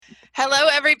Hello,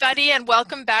 everybody, and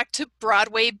welcome back to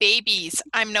Broadway Babies.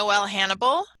 I'm Noelle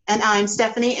Hannibal. And I'm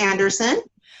Stephanie Anderson.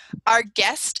 Our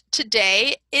guest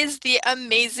today is the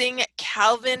amazing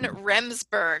Calvin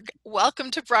Remsberg.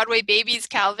 Welcome to Broadway Babies,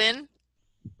 Calvin.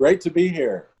 Great to be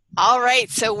here. All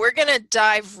right, so we're going to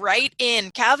dive right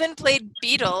in. Calvin played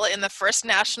Beetle in the first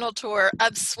national tour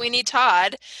of Sweeney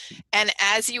Todd. And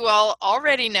as you all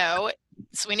already know,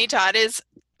 Sweeney Todd is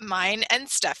mine and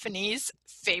Stephanie's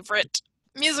favorite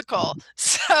musical.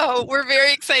 So we're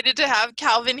very excited to have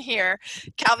Calvin here.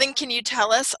 Calvin, can you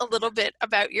tell us a little bit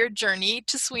about your journey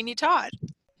to Sweeney Todd?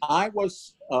 I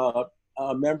was a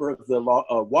member of the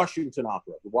Washington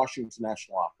Opera, the Washington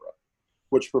National Opera,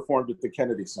 which performed at the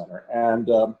Kennedy Center.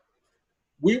 And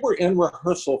we were in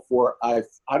rehearsal for, I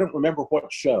don't remember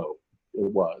what show it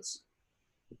was,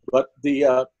 but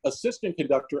the assistant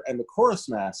conductor and the chorus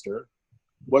master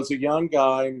was a young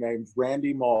guy named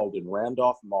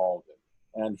Randolph Malden.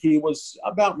 And he was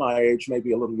about my age,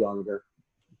 maybe a little younger.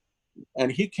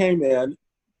 And he came in,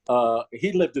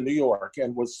 he lived in New York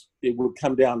and it would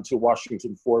come down to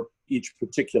Washington for each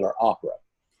particular opera.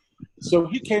 So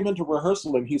he came into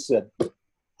rehearsal and he said,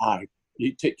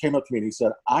 came up to me and he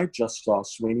said, I just saw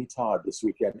Sweeney Todd this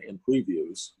weekend in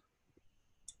previews.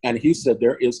 And he said,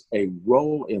 there is a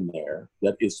role in there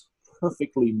that is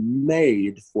perfectly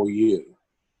made for you.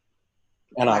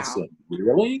 And wow. I said,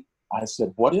 really? I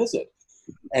said, what is it?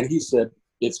 And he said,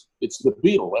 it's the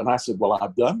Beetle. And I said, well,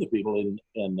 I've done the Beetle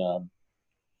in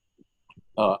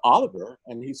Oliver.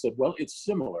 And he said, well, it's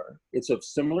similar. It's a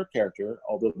similar character,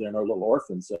 although there are no little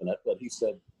orphans in it. But he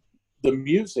said, the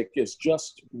music is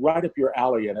just right up your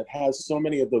alley. And it has so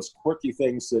many of those quirky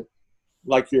things that,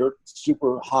 like your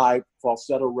super high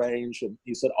falsetto range. And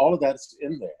he said, all of that's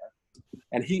in there.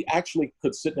 And he actually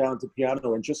could sit down at the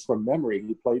piano and just from memory,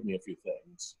 he played me a few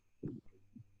things.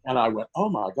 And I went, oh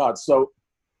my God. So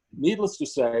needless to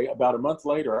say, about a month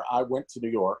later, I went to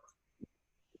New York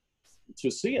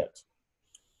to see it.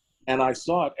 And I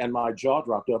saw it and my jaw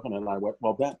dropped open and I went,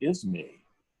 well, that is me.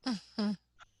 Mm-hmm.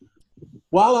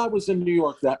 While I was in New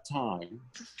York that time,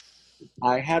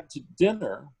 I had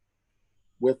dinner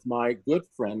with my good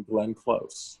friend, Glenn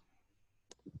Close.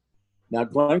 Now,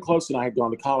 Glenn Close and I had gone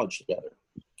to college together.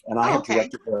 And I had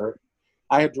directed her.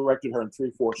 I had directed her in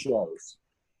 3-4 shows.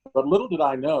 But little did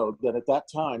I know that at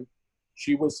that time,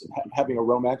 she was having a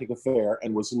romantic affair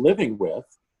and was living with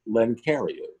Len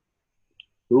Cariou,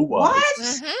 who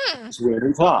was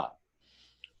Sweeney Todd.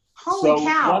 Holy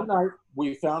cow. One night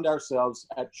we found ourselves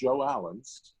at Joe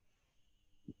Allen's,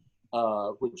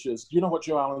 which is, do you know what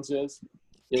Joe Allen's is?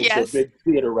 It's a big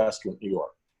theater restaurant in New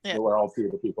York, where all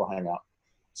theater people hang out.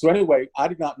 So anyway, I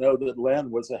did not know that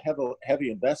Len was a heavy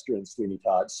investor in Sweeney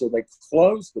Todd, so they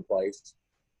closed the place.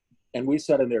 And we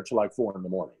sat in there till like 4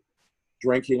 a.m,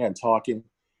 drinking and talking.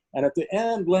 And at the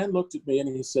end, Len looked at me and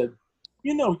he said,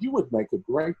 you know, you would make a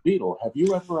great Beatle. Have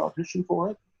you ever auditioned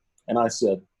for it? And I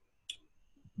said,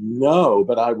 no,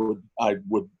 but I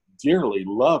would dearly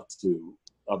love to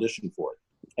audition for it.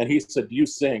 And he said, do you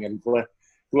sing? And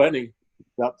Glennie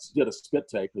did a spit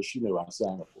take because she knew I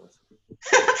sang, of course.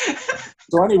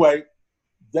 So anyway,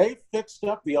 they fixed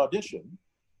up the audition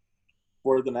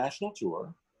for the national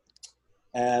tour.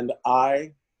 And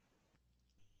I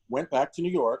went back to New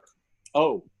York.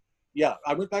 Oh, yeah,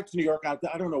 I went back to New York. I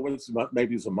don't know,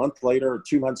 maybe it was a month later or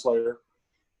 2 months later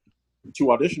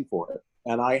to audition for it.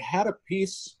 And I had a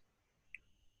piece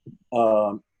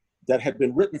that had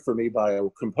been written for me by a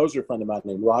composer friend of mine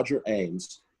named Roger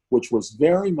Ames, which was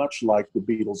very much like the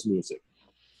Beatles' music.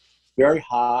 Very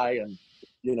high and,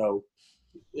 you know,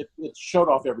 it showed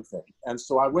off everything. And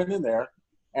so I went in there.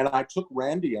 And I took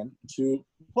Randy in to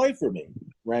play for me.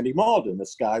 Randy Malden,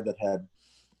 this guy that had,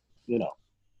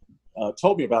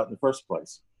 told me about it in the first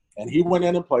place. And he went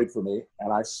in and played for me,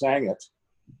 and I sang it.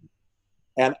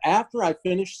 And after I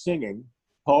finished singing,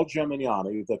 Paul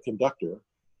Gemignani, the conductor,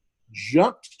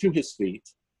 jumped to his feet,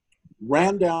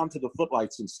 ran down to the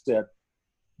footlights and said,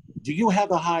 do you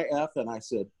have a high F? And I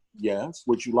said, yes.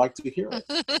 Would you like to hear it?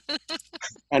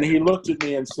 And he looked at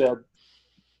me and said,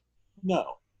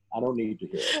 no. I don't need to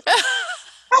hear it.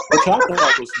 Which I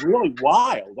thought was really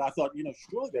wild. I thought,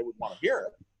 surely they would want to hear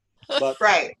it. But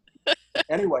right.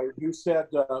 Anyway, he said,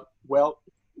 well,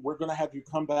 we're going to have you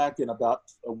come back in about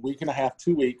a week and a half,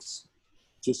 2 weeks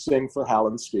to sing for Hal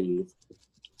and Steve.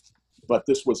 But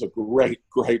this was a great,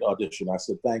 great audition. I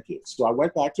said, thank you. So I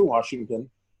went back to Washington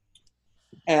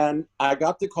and I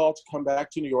got the call to come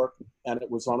back to New York, and it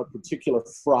was on a particular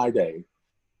Friday.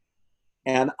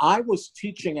 And I was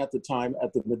teaching at the time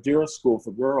at the Madeira School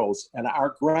for Girls, and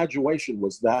our graduation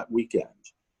was that weekend.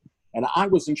 And I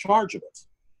was in charge of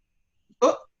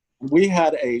it. We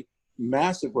had a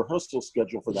massive rehearsal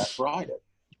schedule for that Friday.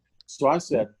 So I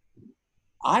said,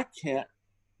 I can't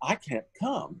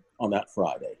come on that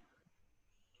Friday.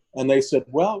 And they said,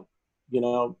 well,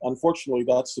 unfortunately,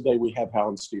 that's the day we have Hal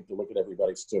and Steve to look at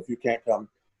everybody. So if you can't come,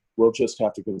 we'll just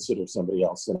have to consider somebody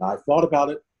else. And I thought about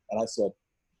it, and I said,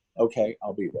 okay,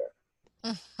 I'll be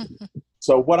there.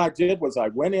 So what I did was I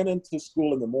went into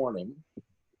school in the morning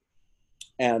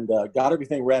and got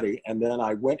everything ready. And then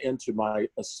I went into my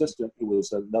assistant, who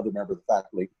was another member of the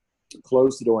faculty,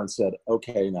 closed the door and said,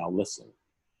 okay, now listen,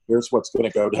 here's what's going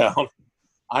to go down.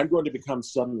 I'm going to become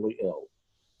suddenly ill,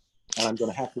 and I'm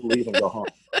going to have to leave and go home.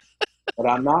 But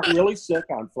I'm not really sick.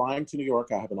 I'm flying to New York.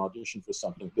 I have an audition for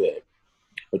something big.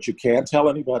 But you can't tell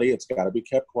anybody. It's got to be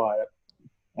kept quiet.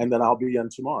 And then I'll be in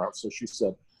tomorrow. So she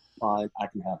said, fine, I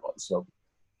can handle it. So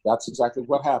that's exactly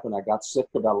what happened. I got sick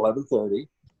about 11:30.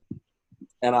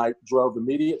 And I drove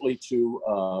immediately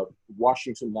to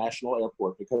Washington National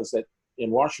Airport, because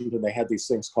in Washington, they had these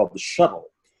things called the shuttle.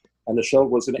 And the shuttle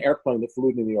was an airplane that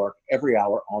flew to New York every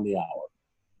hour on the hour.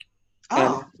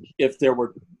 Oh. And if there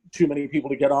were too many people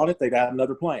to get on it, they'd add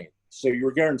another plane. So you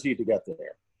were guaranteed to get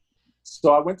there.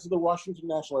 So I went to the Washington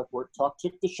National Airport,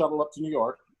 took the shuttle up to New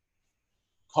York,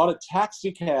 caught a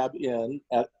taxi cab in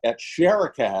at Share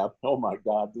a Cab. Oh my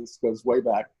God, this goes way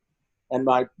back. And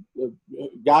my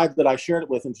guy that I shared it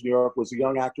with into New York was a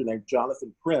young actor named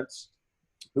Jonathan Prince,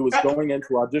 who was going in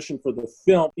to audition for the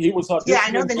film. He was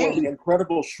auditioning for The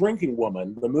Incredible Shrinking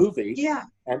Woman, the movie. Yeah.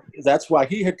 And that's why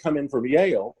he had come in from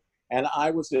Yale. And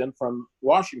I was in from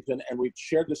Washington, and we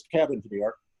shared this cabin to New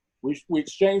York. We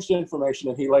exchanged information,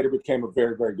 and he later became a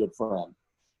very, very good friend.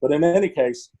 But in any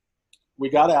case, we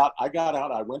got out. I got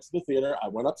out. I went to the theater. I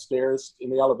went upstairs in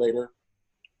the elevator,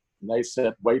 and they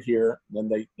said, wait here. And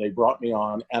then they brought me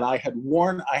on. And I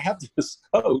have this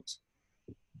coat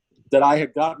that I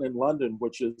had gotten in London,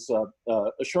 which is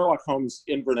a Sherlock Holmes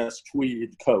Inverness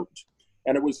tweed coat.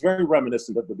 And it was very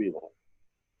reminiscent of the Beetle.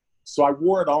 So I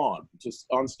wore it on, just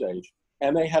on stage.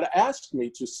 And they had asked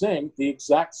me to sing the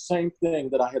exact same thing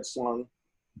that I had sung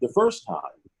the first time.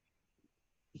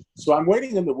 So I'm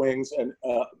waiting in the wings, and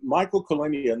Michael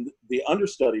Kalinian, the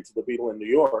understudy to the Beetle in New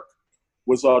York,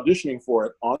 was auditioning for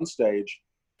it on stage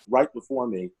right before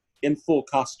me in full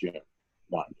costume.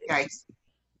 Nice.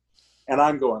 And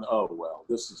I'm going, oh, well,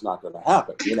 this is not going to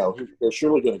happen. They're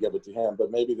surely going to give it to him,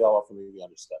 but maybe they'll offer me the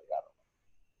understudy. I don't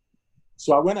know.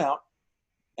 So I went out,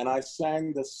 and I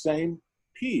sang the same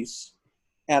piece,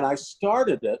 and I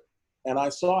started it, and I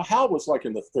saw Hal was like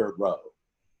in the third row.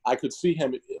 I could see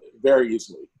him very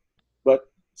easily, but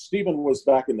Stephen was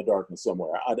back in the darkness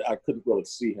somewhere. I couldn't really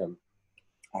see him.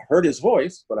 I heard his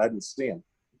voice, but I didn't see him.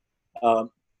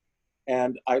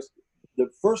 And the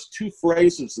first two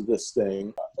phrases of this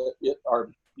thing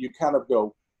you kind of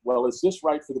go, well, is this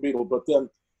right for the Beatle? But then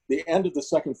the end of the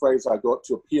second phrase, I go up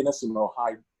to a pianissimo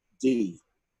high D.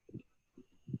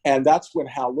 And that's when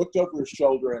Hal looked over his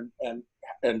shoulder,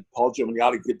 and Paul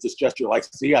Giamatti did this gesture like,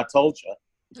 see, I told you,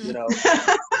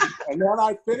 And then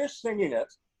I finished singing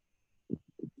it,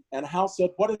 and Hal said,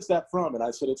 what is that from? And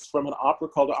I said, it's from an opera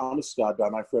called Amistad by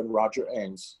my friend Roger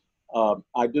Ames.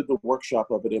 I did the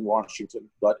workshop of it in Washington,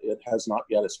 but it has not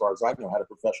yet, as far as I know, had a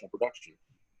professional production.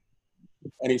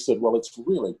 And he said, well, it's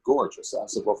really gorgeous. I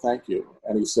said, well, thank you.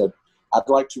 And he said, I'd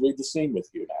like to read the scene with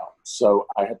you now. So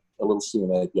I had a little scene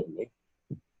they had given me.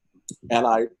 And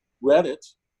I read it,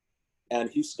 and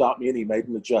he stopped me, and he made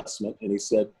an adjustment, and he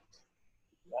said,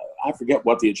 I forget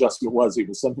what the adjustment was. It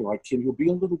was something like, can you be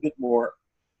a little bit more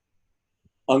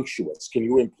unctuous? Can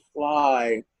you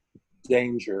imply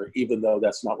danger, even though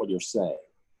that's not what you're saying?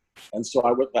 And so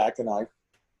I went back, and I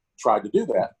tried to do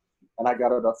that. And I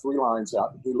got about 3 lines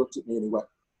out, and he looked at me, and he went,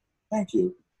 thank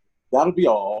you. That'll be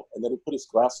all. And then he put his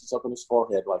glasses up on his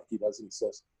forehead like he does, and he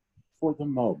says, for the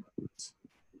moment.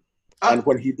 And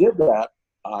when he did that,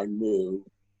 I knew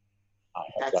I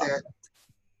had gotten it.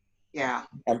 Yeah.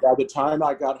 And by the time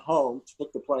I got home,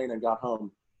 took the plane and got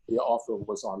home, the offer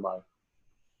was on my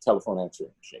telephone answering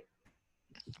machine.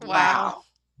 Wow.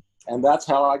 And that's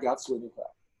how I got Sweeney Todd.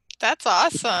 That's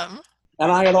awesome.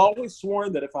 And I had always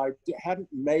sworn that if I hadn't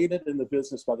made it in the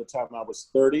business by the time I was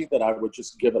 30, that I would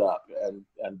just give it up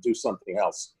and do something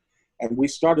else. And we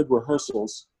started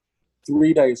rehearsals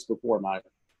 3 days before my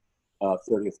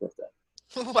 30th birthday.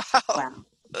 Wow.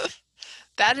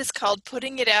 That is called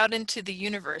putting it out into the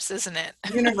universe, isn't it?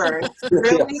 Universe.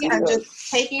 Really? Yes, And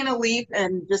just taking a leap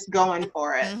and just going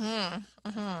for it. Mm-hmm.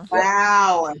 Mm-hmm.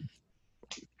 Wow.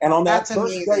 And on that That's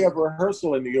first amazing. day of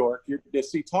rehearsal in New York, you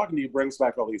see, talking to you brings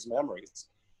back all these memories.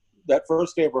 That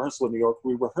first day of rehearsal in New York,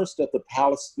 we rehearsed at the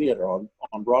Palace Theater on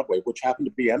Broadway, which happened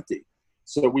to be empty.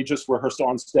 So we just rehearsed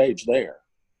on stage there.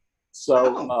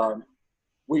 So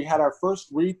we had our first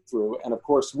read through, and of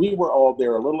course we were all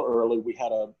there a little early. We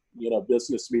had a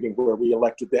business meeting where we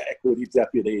elected the equity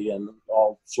deputy and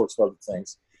all sorts of other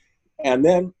things. And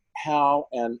then Hal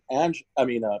and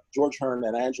George Hearn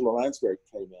and Angela Lansbury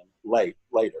came in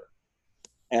later.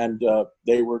 And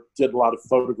they did a lot of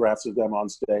photographs of them on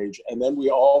stage. And then we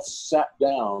all sat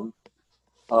down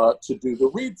to do the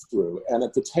read through. And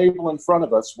at the table in front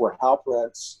of us were Hal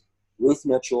Prince, Ruth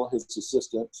Mitchell, his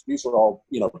assistant. These are all,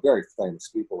 very famous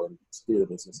people in theater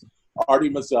business. Artie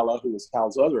Mazzella, who was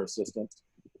Hal's other assistant.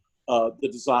 The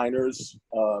designers,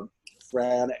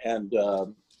 Fran and,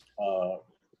 oh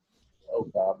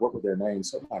God, what were their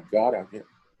names? Oh my God,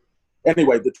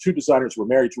 Anyway, the two designers were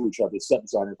married to each other, set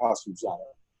designer and costume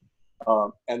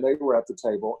designer. And they were at the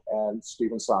table, and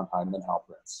Stephen Sondheim and Hal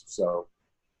Prince. So,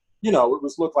 it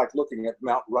looked like looking at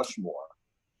Mount Rushmore.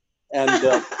 And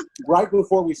right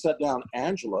before we sat down,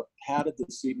 Angela patted the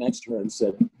seat next to her and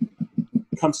said,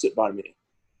 "Come sit by me,"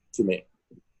 to me.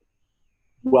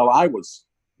 Well, I was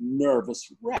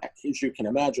nervous wreck, as you can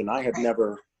imagine. I had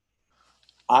never,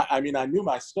 I knew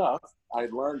my stuff, I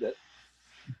had learned it,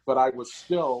 but I was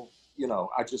still,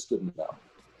 I just didn't know.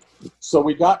 So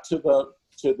we got to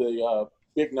the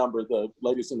big number, the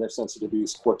Ladies and Their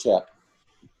Sensitivities Quartet.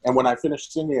 And when I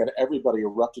finished singing it, everybody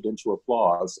erupted into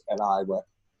applause, and I went,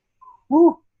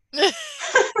 whew.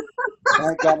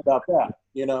 Thank God about that,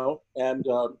 And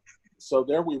so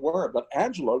there we were. But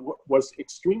Angela was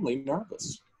extremely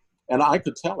nervous, and I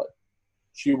could tell it.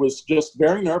 She was just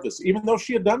very nervous. Even though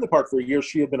she had done the part for a year,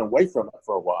 she had been away from it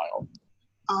for a while.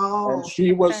 Oh. And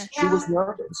she was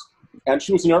nervous. And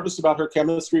she was nervous about her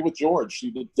chemistry with George.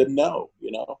 She didn't know,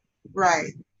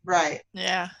 Right.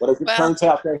 Yeah. But as it turns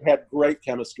out, they had great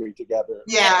chemistry together.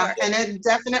 Yeah, and it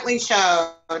definitely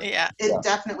showed. Yeah. It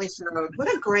definitely showed.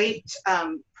 What a great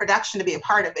production to be a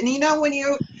part of. And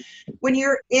when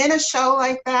you're in a show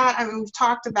like that, I mean, we've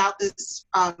talked about this.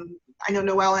 I know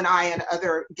Noelle and I and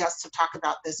other guests have talked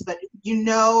about this, but you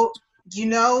know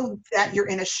that you're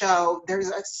in a show. There's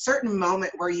a certain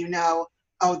moment where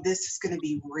oh, this is going to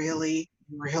be really,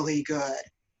 really good.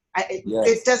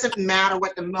 It doesn't matter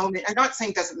what the moment. I'm not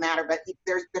saying it doesn't matter, but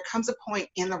there comes a point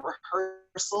in the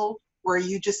rehearsal where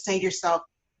you just say to yourself,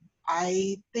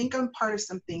 I think I'm part of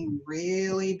something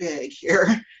really big here.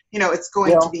 It's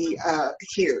going to be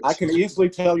huge. I can easily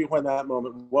tell you when that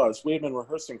moment was. We had been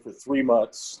rehearsing for 3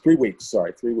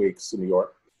 weeks in New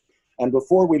York. And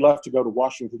before we left to go to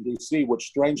Washington, D.C., which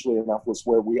strangely enough was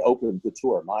where we opened the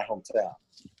tour, my hometown,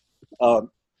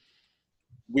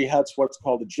 we had what's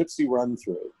called a gypsy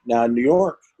run-through. Now in New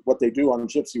York, what they do on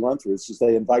gypsy run-throughs is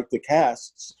they invite the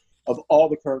casts of all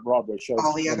the current Broadway shows to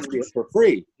come see it for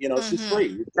free. It's just free.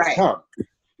 You just come.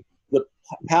 The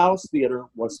Palace Theater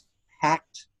was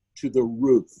packed to the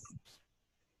roof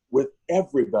with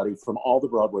everybody from all the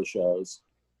Broadway shows,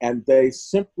 and they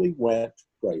simply went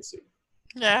crazy.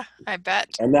 Yeah, I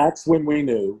bet. And that's when we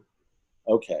knew,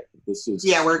 okay, this is...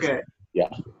 Yeah, we're good. Yeah.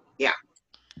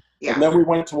 Yeah. And then we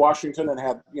went to Washington and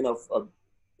had,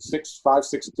 6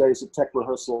 days of tech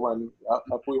rehearsal, and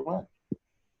up we went.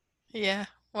 Yeah.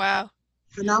 Wow.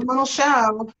 Phenomenal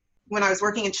show. When I was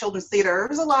working in children's theater, there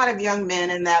was a lot of young men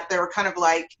in that they were kind of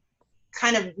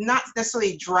not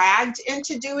necessarily dragged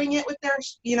into doing it with their,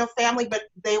 family, but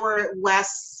they were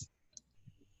less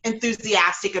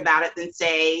enthusiastic about it than,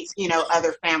 say,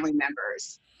 other family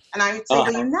members. And I would say,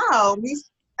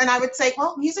 and I would say,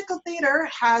 well, musical theater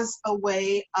has a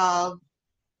way of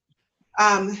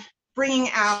bringing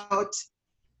out,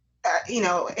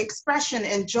 expression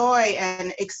and joy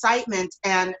and excitement.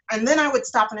 And then I would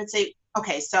stop and I'd say,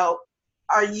 okay, so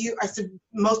I said,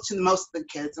 most of the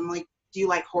kids, I'm like, do you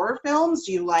like horror films?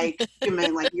 Do you like, are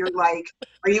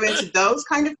you into those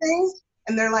kind of things?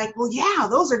 And they're like, well, yeah,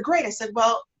 those are great. I said,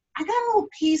 well, I got a little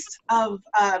piece of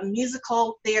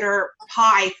musical theater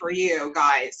pie for you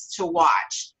guys to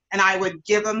watch. And I would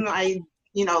give them my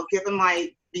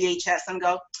VHS and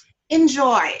go,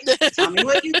 enjoy. Tell me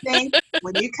what you think.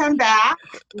 When you come back,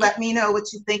 let me know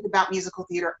what you think about musical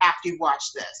theater after you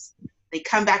watch this. They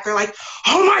come back, they're like,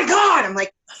 oh my God. I'm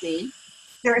like, see,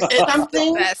 there's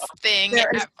something, the best thing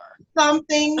ever.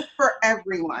 Something for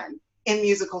everyone in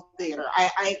musical theater.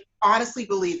 I honestly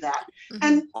believe that.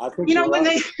 And when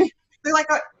they're like,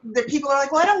 the people are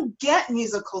like, well, I don't get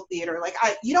musical theater. Like,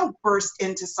 you don't burst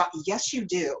into something. Yes, you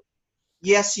do.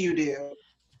 Yes, you do.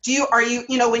 Are you,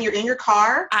 when you're in your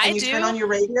car and you turn on your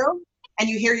radio and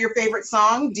you hear your favorite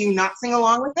song, do you not sing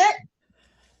along with it?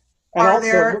 And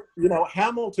also,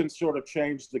 Hamilton sort of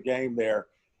changed the game there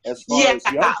as far as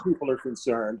young people are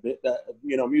concerned.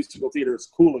 Musical theater is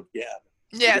cool again.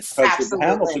 Yes, absolutely.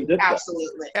 Hamilton did that.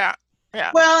 Absolutely. Yeah.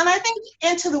 Yeah. Well, and I think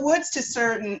Into the Woods to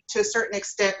a certain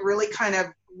extent really kind of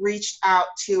reached out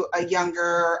to a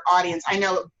younger audience. I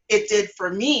know it did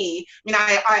for me. I mean,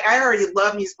 I already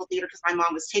love musical theater because my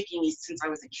mom was taking me since I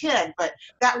was a kid, but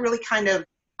that really kind of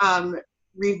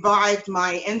revived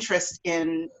my interest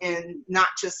in not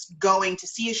just going to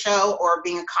see a show or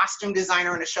being a costume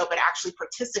designer in a show, but actually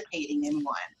participating in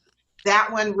one.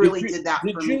 That one really did that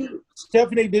for me.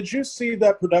 Stephanie, did you see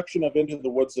that production of Into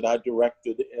the Woods that I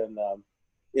directed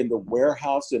in the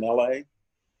warehouse in LA?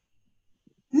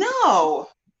 No.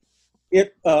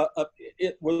 It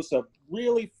was a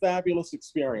really fabulous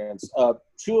experience.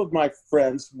 Two of my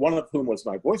friends, one of whom was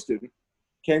my voice student,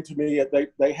 came to me.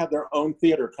 They had their own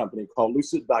theater company called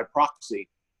Lucid by Proxy.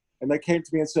 And they came to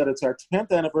me and said, it's our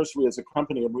 10th anniversary as a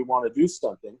company and we want to do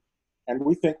something. And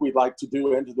we think we'd like to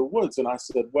do Into the Woods. And I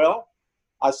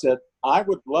said, I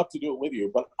would love to do it with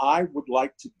you, but I would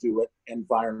like to do it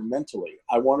environmentally.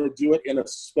 I want to do it in a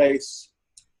space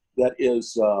that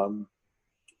is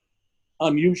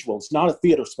unusual. It's not a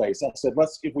theater space. I said,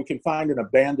 if we can find an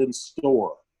abandoned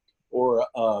store or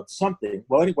something.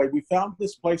 Well, anyway, we found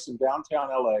this place in downtown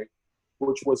LA,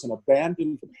 which was an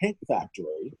abandoned paint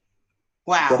factory.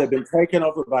 Wow. That had been taken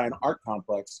over by an art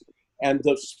complex. And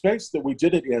the space that we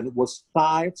did it in was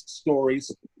 5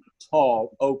 stories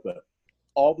tall, open,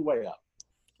 all the way up.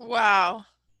 Wow.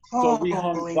 So we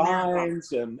hung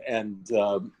vines and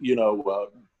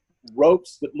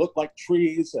ropes that looked like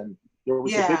trees, and there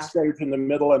was a big stage in the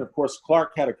middle. And of course,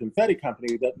 Clark had a confetti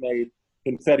company that made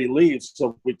confetti leaves,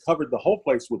 so we covered the whole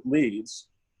place with leaves.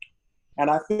 And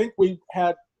I think we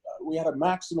had a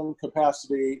maximum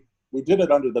capacity. We did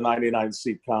it under the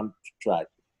 99-seat contract,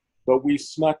 but we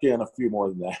snuck in a few more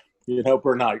than that,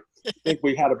 per night. I think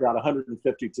we had about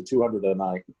 150 to 200 a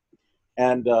night.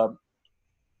 And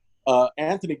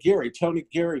Anthony Geary, Tony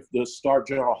Geary, the star of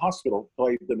General Hospital,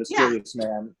 played the mysterious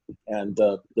man and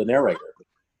the narrator.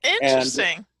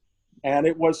 Interesting. And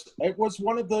it was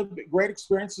one of the great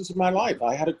experiences of my life.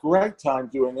 I had a great time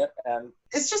doing it. And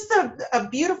it's just a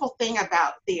beautiful thing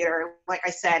about theater, like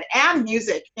I said, and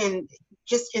music in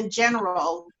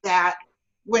general, that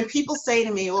when people say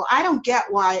to me, well, I don't get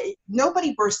why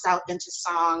nobody bursts out into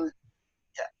song,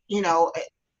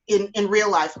 in real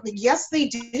life. I mean, yes, they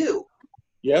do.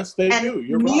 Yes, they do.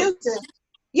 You're music, right.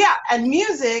 Yeah, and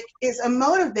music is a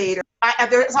motivator.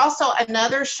 There's also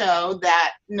another show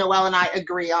that Noelle and I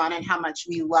agree on and how much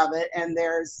we love it. And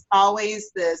there's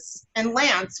always this, and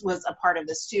Lance was a part of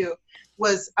this too,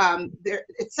 was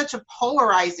it's such a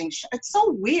polarizing show. It's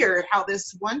so weird how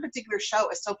this one particular show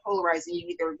is so polarizing. You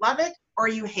either love it or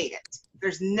you hate it.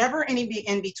 There's never any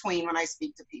in between when I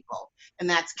speak to people, and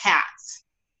that's Cats.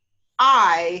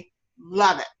 I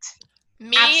love it.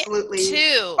 Me absolutely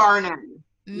too. Bar none.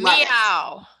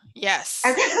 Meow. Yes.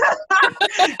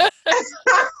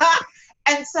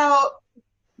 And so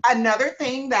another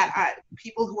thing that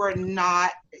people who are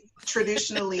not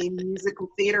traditionally musical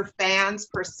theater fans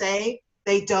per se,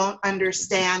 they don't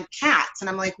understand Cats. And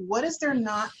I'm like, what is there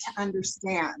not to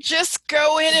understand? Just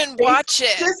go in and watch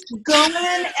it. Just go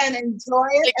in and enjoy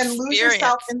it and lose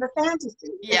yourself in the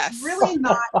fantasy. Yes. It's really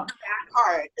not that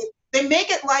hard. They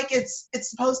make it like it's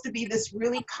supposed to be this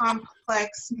really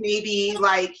complex, maybe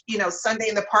like, Sunday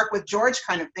in the Park with George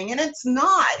kind of thing. And it's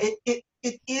not.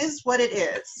 It is what it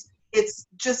is. It's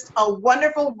just a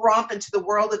wonderful romp into the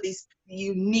world of these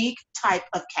unique type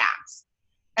of cats.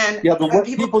 And yeah, but what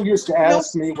people used to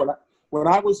ask me when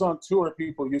I was on tour,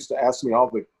 people used to ask me all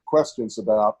the questions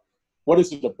about what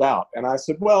is it about? And I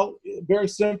said, well, very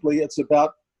simply, it's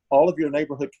about all of your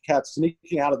neighborhood cats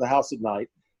sneaking out of the house at night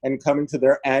and coming to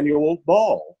their annual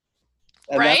ball.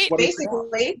 And right? That's what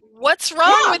basically. What's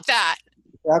wrong with that?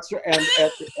 That's right. And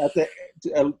at the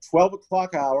 12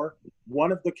 o'clock hour,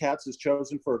 one of the cats is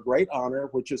chosen for a great honor,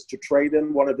 which is to trade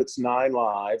in one of its 9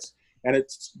 lives, and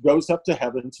it goes up to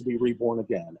heaven to be reborn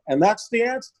again. And that's the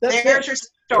answer. There's your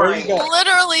story. You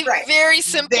Literally right. Very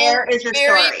simple, there is your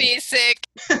very story. basic.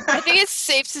 I think it's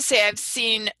safe to say I've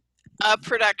seen a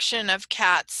production of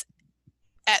Cats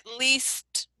at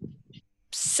least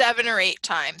 7 or 8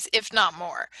 times, if not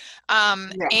more.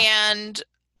 And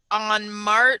on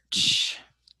March,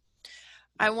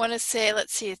 I want to say,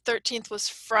 13th was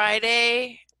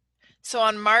Friday. So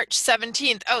on March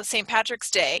 17th, St.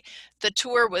 Patrick's Day, the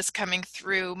tour was coming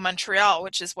through Montreal,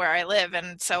 which is where I live.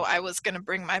 And so I was going to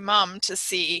bring my mom to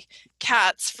see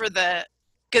Cats for the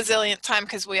gazillionth time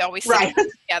because we always see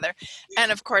it together.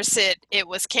 And of course, it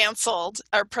was canceled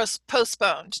or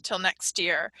postponed till next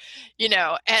year,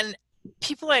 and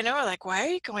people I know are like, why are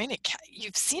you going to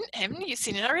You've seen him? You've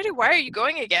seen it already? Why are you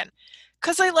going again?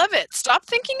 Because I love it. Stop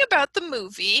thinking about the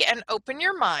movie and open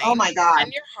your Oh mind my God.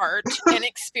 and your heart and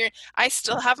experience. I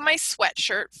still have my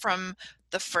sweatshirt from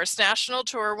the first national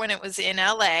tour when it was in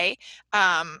LA.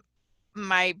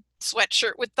 My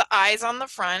sweatshirt with the eyes on the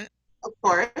front. Of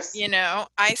course. You know,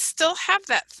 I still have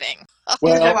that thing.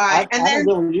 Neither do Well, I. And I don't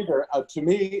then, really either. To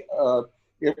me,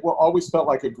 always felt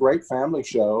like a great family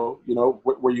show, you know,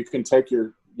 where you can take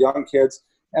your young kids.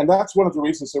 And that's one of the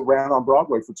reasons it ran on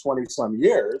Broadway for 20 some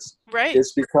years, Right.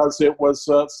 is because it was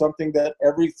something that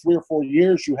every 3 or 4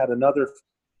 years you had another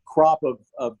crop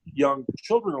of young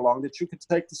children along that you could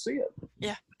take to see it.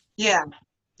 Yeah. yeah,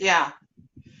 yeah.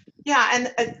 Yeah,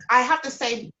 and I have to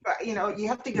say, you know, you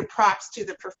have to give props to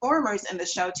the performers in the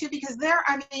show too, because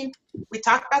I mean, we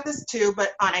talked about this too,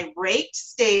 but on a raked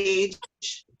stage,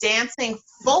 dancing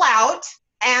full out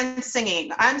and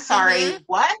singing. I'm sorry,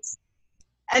 what?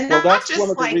 And Well, not that's one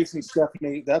just of the like, reasons,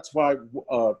 Stephanie. That's why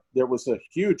there was a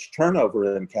huge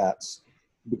turnover in Cats,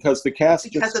 because the cast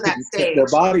because just of that couldn't, their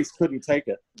stage. bodies couldn't take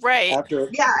it. Right. After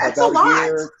Yeah, it's a about a lot.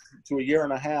 year to a year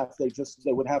and a half, they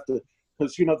would have to,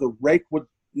 because you know the rake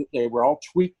they were all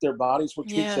tweaked, their bodies were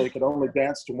tweaked, Yeah. so they could only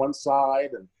dance to one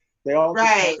side, and they all just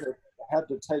Right. had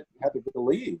to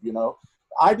leave. You know,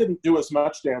 I didn't do as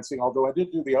much dancing, although I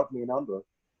did do the opening number.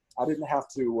 I didn't have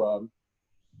to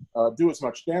do as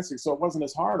much dancing, so it wasn't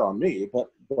as hard on me.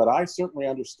 But I certainly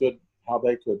understood how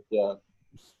they could Yeah,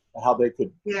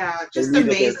 they just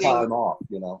needed their amazing. time off.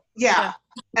 You know. Yeah.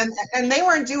 And they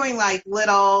weren't doing like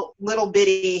little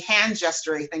bitty hand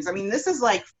gesturing things. I mean, this is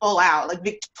like full out. Like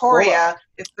Victoria,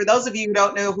 if for those of you who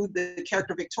don't know who the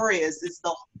character Victoria is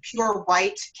the pure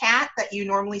white cat that you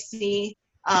normally see.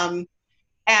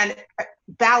 And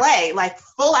ballet, like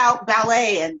full out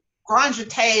ballet and grand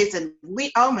jetés and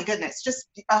oh my goodness, just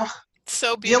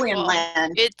So beautiful. Gillian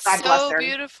Land. It's God bless so her.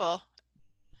 beautiful.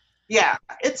 Yeah,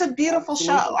 it's a beautiful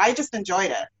Absolutely. show. I just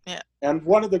enjoyed it. Yeah. And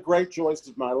one of the great joys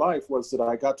of my life was that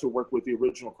I got to work with the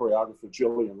original choreographer,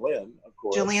 Gillian Lynn, of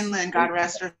course. Gillian Lynn, God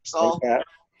rest her soul.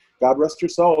 God rest her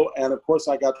soul. And of course,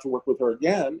 I got to work with her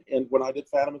again when I did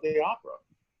Phantom of the Opera.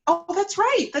 Oh, that's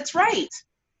right. That's right.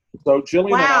 So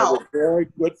Gillian and I Wow. were very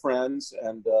good friends,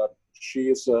 and she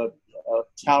is a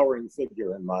towering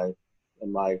figure in my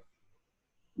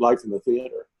life in the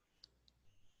theater.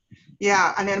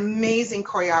 Yeah, an amazing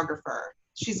choreographer.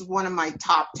 She's one of my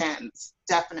top 10s,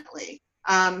 definitely.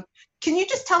 Can you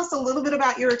just tell us a little bit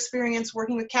about your experience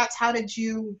working with Cats? How did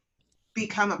you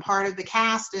become a part of the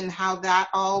cast and how that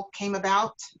all came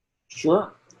about?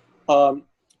 Sure.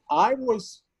 I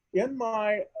was in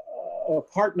my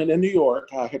apartment in New York.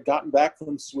 I had gotten back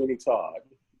from Sweeney Todd,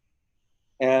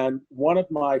 and one of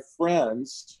my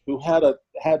friends who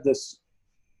had this,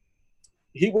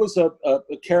 he was a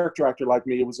character actor like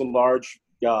me. He was a large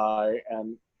guy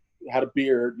and had a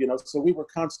beard, you know, so we were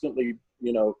constantly,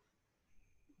 you know,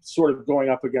 sort of going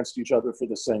up against each other for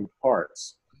the same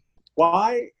parts.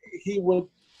 Why he would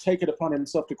take it upon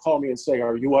himself to call me and say,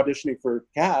 "Are you auditioning for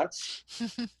Cats?"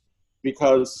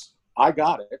 Because I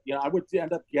got it. You know, I would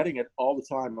end up getting it all the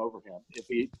time over him if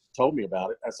he told me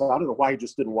about it. So I don't know why he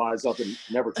just didn't wise up and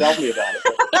never tell me about it.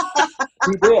 But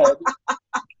he did.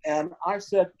 And I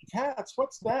said, "Cats,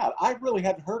 what's that? I really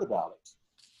hadn't heard about it."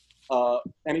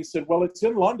 And he said, "Well, it's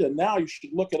in London now. You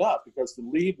should look it up," because the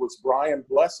lead was Brian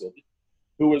Blessed,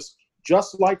 who was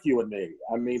just like you and me.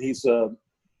 I mean, he's a...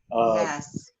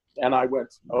 Yes. And I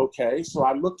went, okay. So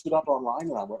I looked it up online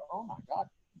and I went, oh my God.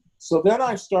 So then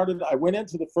I went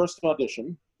into the first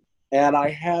audition, and I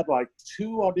had like 2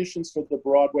 auditions for the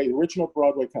original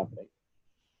Broadway company,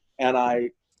 and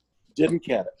I didn't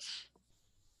get it.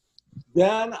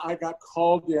 Then I got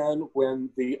called in when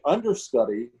the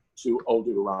understudy to Old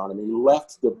Deuteronomy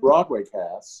left the Broadway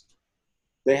cast.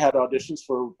 They had auditions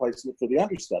for replacement for the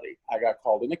understudy. I got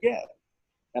called in again.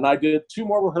 And I did 2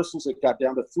 more rehearsals. It got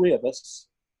down to 3 of us.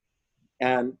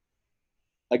 And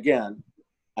again,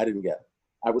 I didn't get it.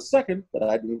 I was second, but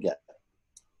I didn't get it.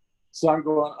 So I'm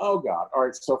going, oh God. All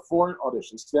right, so 4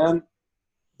 auditions.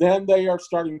 Then they are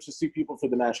starting to see people for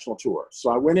the national tour.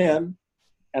 So I went in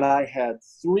and I had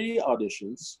 3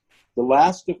 auditions, the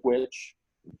last of which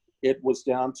it was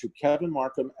down to Kevin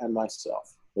Markham and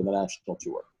myself for the national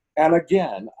tour. And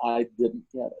again, I didn't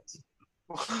get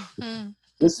it.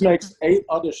 This makes 8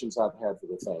 auditions I've had for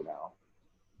the thing now.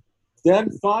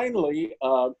 Then finally,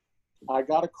 I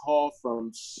got a call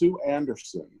from Sue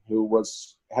Anderson, who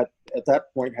at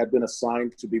that point had been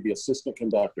assigned to be the assistant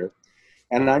conductor.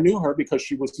 And I knew her because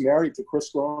she was married to Chris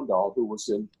Groendahl, who was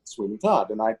in Sweeney Todd,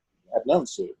 and I had known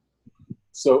Sue.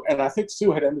 So, and I think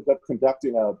Sue had ended up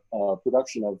conducting a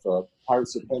production of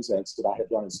Pirates of Penzance that I had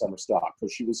done in summer stock,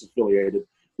 because she was affiliated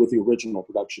with the original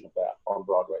production of that on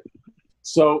Broadway.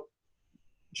 So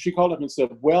she called up and said,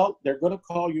 well, they're going to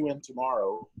call you in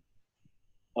tomorrow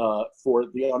for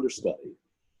the understudy.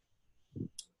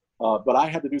 But I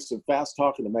had to do some fast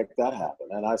talking to make that happen.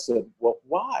 And I said, well,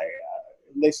 why?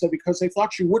 And they said, because they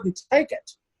thought you wouldn't take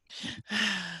it.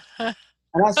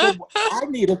 And I said, well, I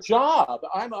need a job.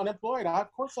 I'm unemployed.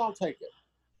 Of course I'll take it.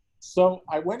 So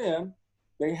I went in.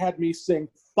 They had me sing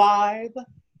 5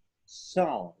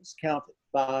 songs. Count it,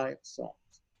 5 songs.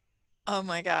 Oh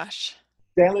my gosh.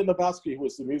 Stanley Lebowski, who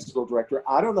was the musical director,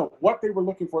 I don't know what they were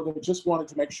looking for. They just wanted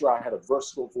to make sure I had a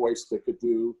versatile voice that could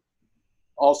do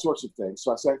all sorts of things.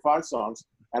 So I sang 5 songs,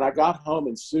 and I got home,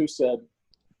 and Sue said,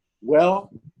 well,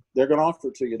 they're going to offer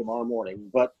it to you tomorrow morning,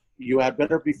 but you had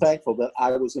better be thankful that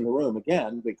I was in the room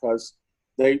again, because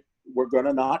they were going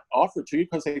to not offer it to you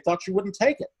because they thought you wouldn't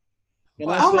take it. And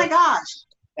Wow. I said, my gosh.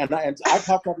 And I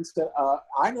popped up and said,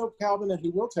 I know Calvin, and he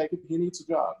will take it. He needs a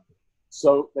job.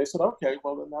 So they said, okay,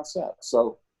 well, then that's that.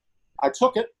 So I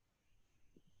took it.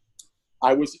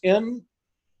 I was in,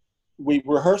 we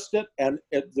rehearsed it, and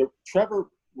Trevor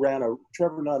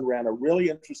Nunn ran a really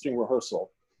interesting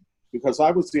rehearsal, because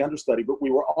I was the understudy, but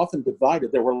we were often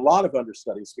divided. There were a lot of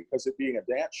understudies, because it being a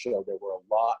dance show, there were a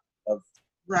lot of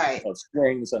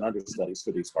strings and understudies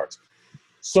for these parts.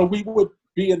 So we would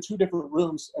be in 2 different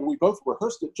rooms, and we both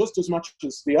rehearsed it just as much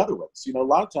as the other ones. You know, a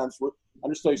lot of times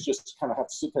understudies just kind of have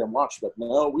to sit there and watch, but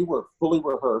no, we were fully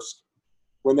rehearsed.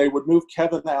 When they would move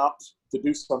Kevin out to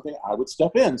do something, I would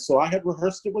step in. So I had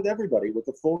rehearsed it with everybody, with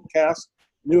the full cast,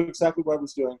 knew exactly what I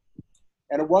was doing.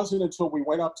 And it wasn't until we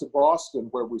went up to Boston,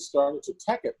 where we started to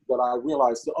tech it, that I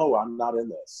realized, oh, I'm not in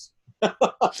this.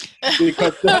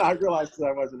 Because then I realized that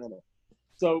I wasn't in it.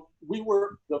 So we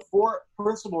were the 4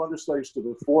 principal understudies to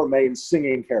the 4 main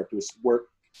singing characters.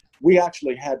 We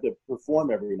actually had to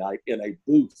perform every night in a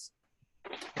booth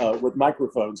with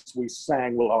microphones. We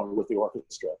sang along with the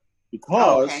orchestra,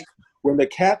 because when the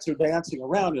cats are dancing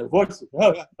around, their voices,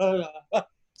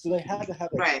 so they had to have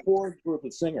a core group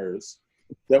of singers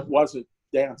that wasn't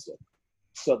dancing.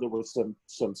 So there was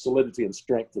some solidity and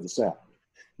strength to the sound.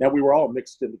 Now, we were all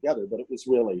mixed in together, but it was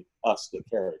really us that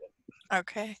carried it.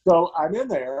 Okay. So I'm in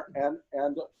there,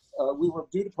 and we were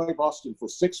due to play Boston for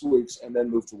 6 weeks and then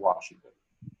move to Washington.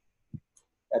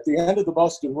 At the end of the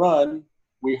Boston run,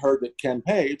 we heard that Ken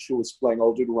Page, who was playing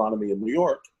Old Deuteronomy in New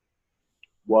York,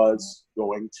 was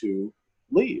going to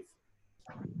leave.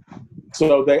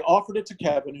 So they offered it to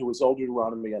Kevin, who was Old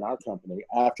Deuteronomy in our company.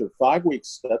 After 5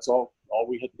 weeks, that's all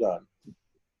we had done.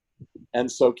 And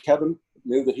so Kevin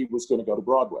knew that he was going to go to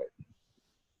Broadway.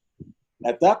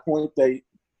 At that point, the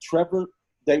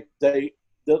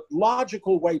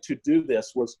logical way to do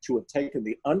this was to have taken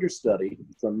the understudy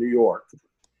from New York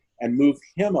and moved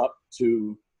him up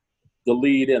to the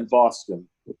lead in Boston.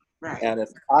 Right. And if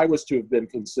I was to have been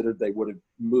considered, they would have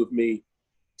moved me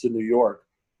to New York.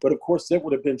 But of course, that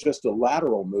would have been just a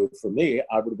lateral move for me.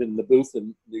 I would have been in the booth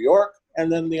in New York,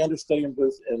 and then the understudy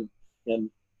booth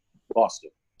in Boston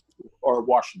or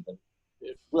Washington.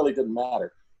 It really didn't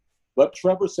matter. But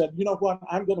Trevor said, you know what,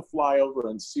 I'm going to fly over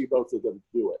and see both of them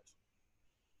do it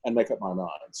and make up my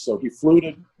mind. So he flew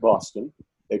to Boston.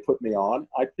 They put me on.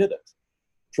 I did it.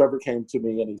 Trevor came to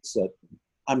me and he said,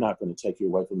 I'm not going to take you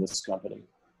away from this company.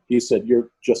 He said, you're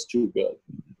just too good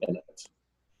in it.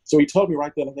 So he told me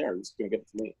right then and there he was going to give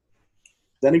it to me.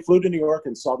 Then he flew to New York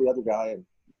and saw the other guy,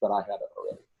 but I had it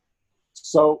already.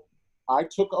 So I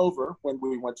took over when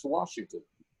we went to Washington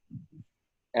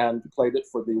and played it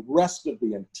for the rest of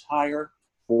the entire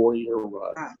 4-year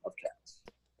run of Cats.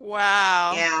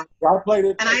 Wow. Yeah. So I played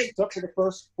it, except for the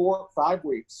first 4 or 5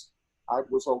 weeks, I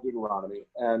was Old Deuteronomy.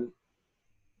 And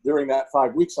during that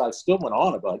 5 weeks, I still went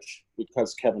on a bunch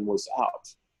because Kevin was out.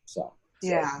 So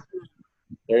yeah.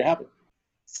 There you have it.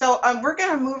 So we're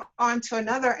going to move on to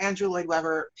another Andrew Lloyd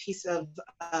Webber piece of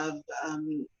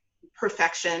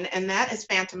perfection, and that is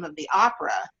Phantom of the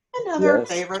Opera, another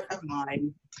favorite of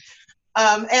mine.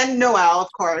 And Noel, of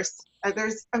course.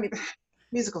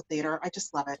 Musical theater. I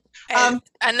just love it.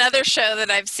 Another show that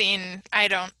I've seen, I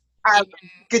don't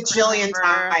gajillion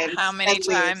times. How many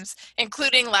times,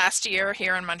 including last year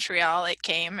here in Montreal, it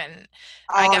came, and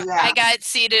I got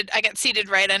seated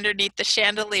right underneath the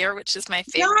chandelier, which is my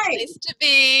favorite place to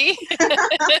be.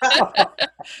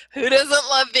 Who doesn't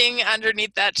love being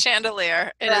underneath that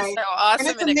chandelier? It is so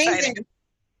awesome and exciting.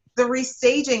 The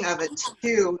restaging of it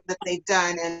too that they've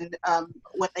done, and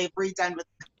what they've redone with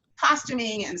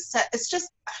costuming and set, it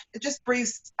just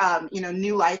breathes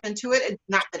new life into it.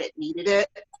 Not that it needed it,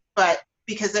 but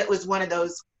because it was one of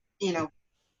those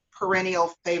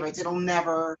perennial favorites.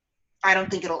 I don't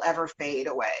think it'll ever fade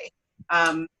away.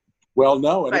 Well,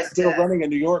 no, and But it's still running in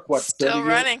New York, what, 30 Still years,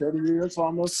 running. 30 years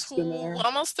almost it's been there?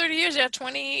 Almost 30 years, yeah,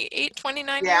 28,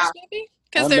 29 yeah, years maybe?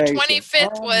 Because their Amazing.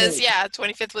 25th was, Amazing. yeah,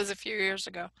 25th was a few years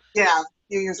ago. yeah, a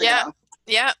few years Yeah, ago.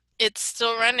 yeah, it's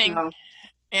still running. So,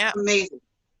 Yeah. amazing.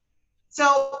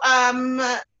 So,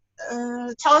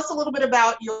 tell us a little bit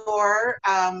about your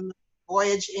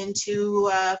voyage into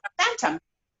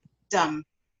Phantom.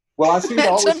 Well, I seem to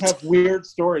always Phantom. have weird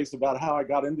stories about how I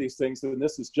got into these things, and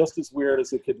this is just as weird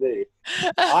as it could be.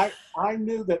 I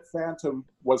knew that Phantom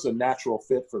was a natural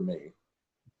fit for me,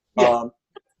 Yeah.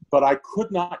 but I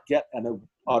could not get an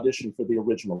audition for the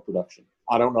original production.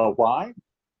 I don't know why.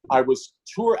 I was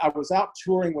out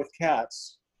touring with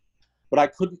Cats, but I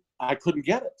couldn't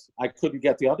get it. I couldn't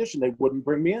get the audition. They wouldn't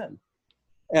bring me in,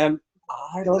 and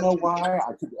I don't know why.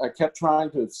 I kept trying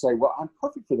to say, well, I'm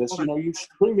perfect for this. You should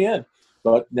bring me in,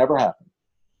 but never happened.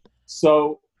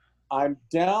 So I'm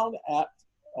down at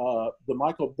the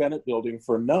Michael Bennett building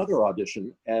for another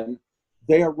audition, and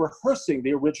they are rehearsing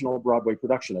the original Broadway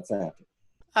production of Phantom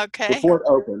before it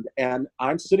opened. And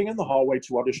I'm sitting in the hallway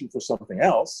to audition for something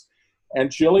else. And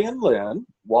Jillian Lynn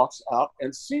walks out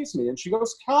and sees me, and she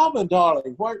goes, "Calvin,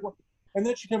 darling, why?" And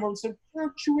then she came over and said, "Why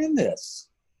aren't you in this?"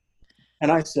 And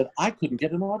I said, "I couldn't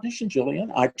get an audition, Jillian.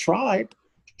 I tried."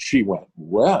 She went,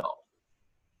 well,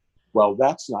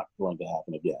 that's not going to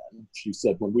happen again. She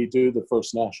said, "When we do the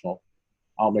first national,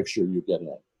 I'll make sure you get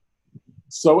in."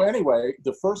 So anyway,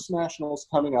 the first national is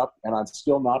coming up, and I'm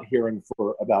still not hearing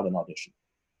about an audition.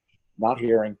 Not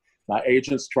hearing. My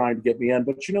agent's trying to get me in,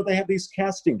 but they have these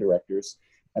casting directors,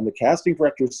 and the casting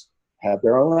directors have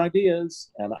their own ideas,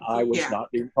 and I was not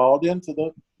being called into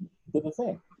the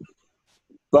thing.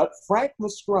 But Frank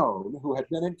Mistrone, who had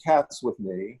been in Cats with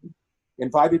me,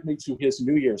 invited me to his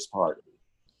New Year's party.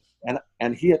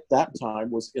 And he at that time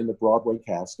was in the Broadway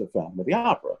cast of Phantom of the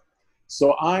Opera.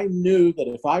 So I knew that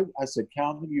if I said,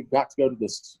 "Calvin, you've got to go to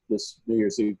this New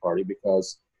Year's Eve party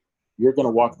because you're going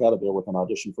to walk out of there with an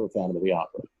audition for Phantom of the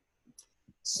Opera."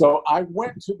 So I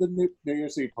went to the New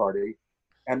Year's Eve party,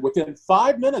 and within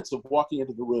 5 minutes of walking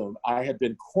into the room, I had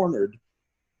been cornered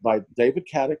by David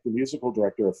Caddick, the musical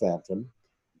director of Phantom,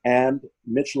 and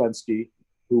Mitch Lenski,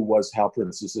 who was Hal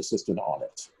Prince's assistant on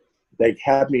it. They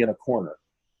had me in a corner.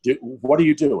 "What are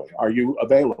you doing? Are you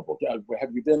available?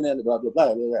 Have you been in?" Blah, blah,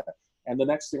 blah, blah, blah. And the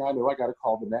next thing I knew, I got a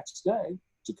call the next day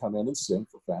to come in and sing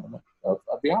for Phantom of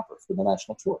the Opera for the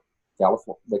national tour,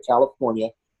 the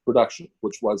California production,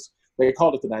 which was, they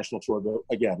called it the national tour, but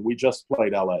again, we just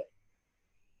played LA.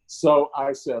 So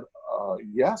I said,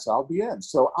 yes, I'll be in.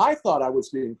 So I thought I was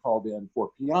being called in for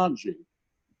Piangi,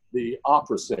 the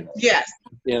opera singer. Yes.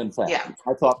 In Phantom. Yeah.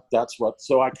 I thought that's what,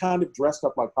 so I kind of dressed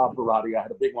up like Pavarotti. I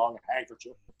had a big long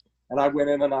handkerchief, and I went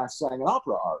in and I sang an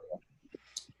opera aria.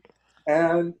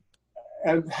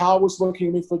 And Hal was looking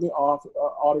at me for the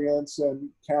audience, and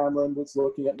Cameron was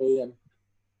looking at me,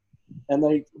 and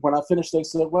they, when I finished, they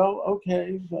said, "Well,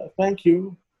 okay, thank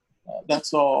you,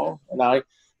 that's all." And I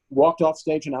walked off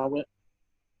stage, and I went,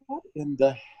 "What in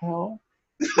the hell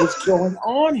is going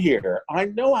on here? I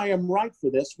know I am right for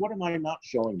this. What am I not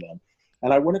showing them?"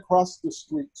 And I went across the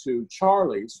street to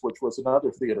Charlie's, which was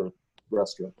another theater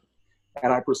restaurant,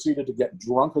 and I proceeded to get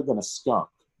drunker than a skunk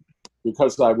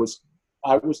because I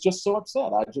was just so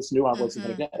upset. I just knew I wasn't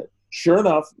going to get it. Sure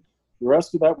enough, the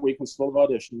rest of that week was full of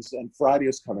auditions, and Friday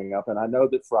is coming up, and I know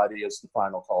that Friday is the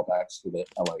final callbacks for the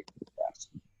LA cast.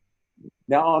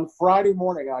 Now, on Friday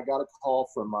morning, I got a call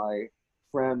from my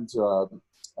friend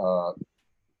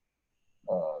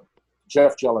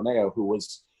Jeff Gelineo, who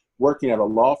was working at a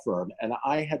law firm, and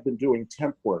I had been doing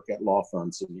temp work at law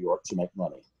firms in New York to make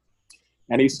money.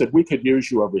 And he said, "We could use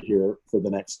you over here for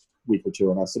the next week or two."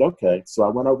 And I said, "Okay." So I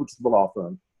went over to the law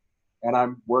firm, and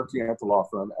I'm working at the law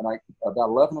firm, and about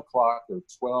 11 o'clock or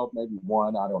 12, maybe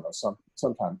 1, I don't know,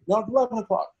 sometime, no, 11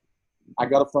 o'clock, I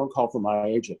got a phone call from my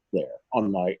agent there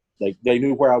they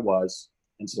knew where I was,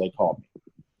 and so they called me.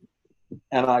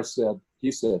 And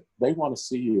he said, "They want to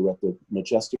see you at the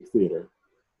Majestic Theater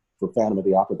for Phantom of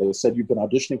the Opera. They said you've been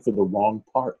auditioning for the wrong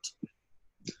part,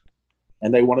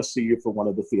 and they want to see you for one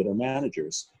of the theater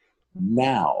managers.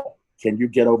 Now, can you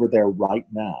get over there right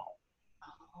now?"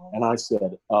 And I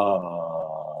said,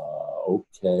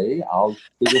 "Okay, I'll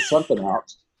figure something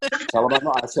out." Tell them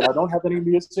I said, "I don't have any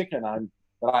music,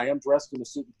 but I am dressed in a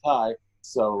suit and tie,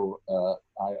 so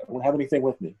I don't have anything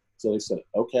with me." So they said,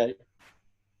 "Okay."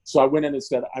 So I went in and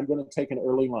said, "I'm going to take an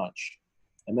early lunch."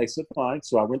 And they said, "Fine."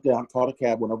 So I went down, caught a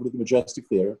cab, went over to the Majestic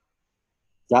Theater,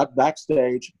 got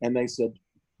backstage, and they said,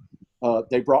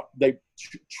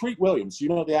 Treat Williams, you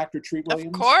know the actor Treat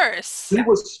Williams? Of course. He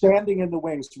was standing in the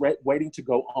wings waiting to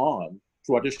go on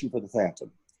to audition for the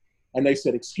Phantom. And they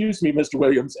said, "Excuse me, Mr.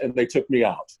 Williams," and they took me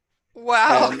out.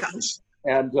 Wow.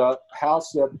 And Hal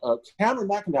said, Cameron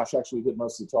McIntosh actually did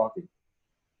most of the talking.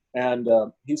 And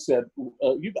he said,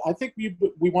 I think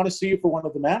we want to see you for one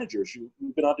of the managers.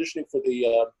 You've been auditioning for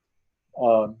the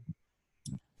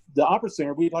opera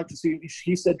singer. We'd like to see you.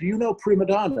 He said, "Do you know Prima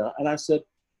Donna?" And I said,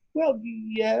 "Well,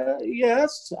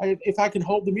 yes. If I can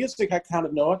hold the music, I kind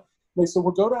of know it." They said,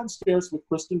 "We'll go downstairs with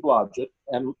Kristen Blodgett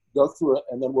and go through it,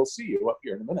 and then we'll see you up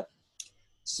here in a minute."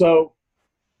 So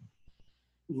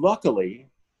luckily,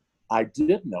 I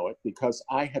did know it because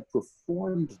I had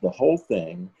performed the whole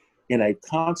thing in a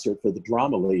concert for the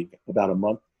Drama League about a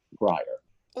month prior.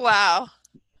 Wow.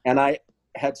 And I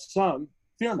had sung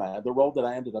Firma, the role that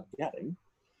I ended up getting.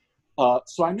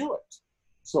 So I knew it.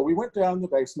 So we went down in the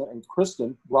basement, and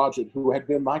Kristen Blodgett, who had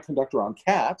been my conductor on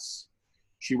Cats,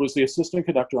 she was the assistant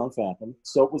conductor on Phantom.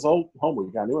 So it was old home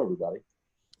week. I knew everybody.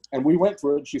 And we went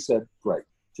through it, and she said, "Great,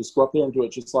 just go up there and do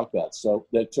it just like that." So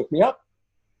they took me up.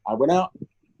 I went out.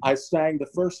 I sang the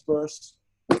first verse.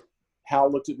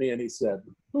 Hal looked at me and he said,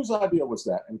 "Whose idea was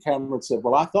that?" And Cameron said,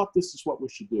 "Well, I thought this is what we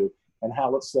should do." And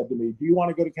Hal said to me, "Do you want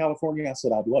to go to California?" I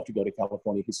said, "I'd love to go to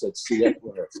California." He said, "See it,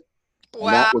 rehearse." And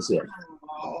Wow. that was it.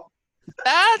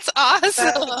 That's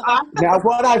awesome. Now,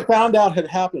 what I found out had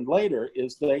happened later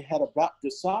is they had about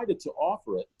decided to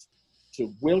offer it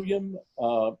to William,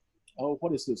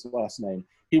 what is his last name?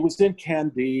 He was in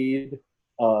Candide.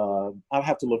 I'll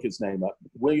have to look his name up.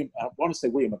 I want to say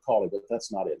William Macaulay, but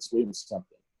that's not it. It's William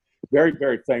something. Very,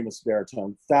 very famous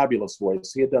baritone, fabulous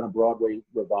voice. He had done a Broadway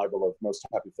revival of Most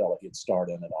Happy Fella. He had starred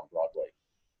in it on Broadway.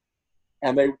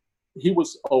 And he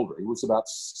was older. He was about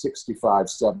 65,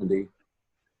 70.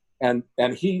 And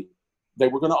they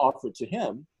were going to offer it to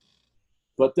him,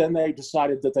 but then they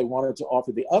decided that they wanted to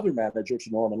offer the other manager to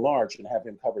Norman Large and have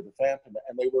him cover the Phantom.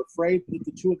 And they were afraid that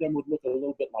the two of them would look a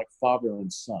little bit like father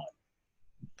and son.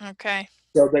 Okay.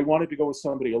 So they wanted to go with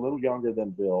somebody a little younger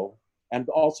than Bill. And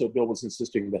also Bill was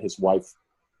insisting that his wife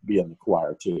be in the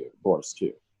choir too, chorus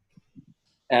too.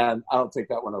 And I don't think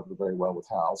that went over very well with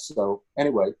Hal. So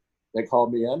anyway, they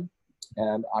called me in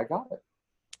and I got it.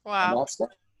 Wow. And that's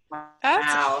that.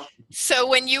 Wow. So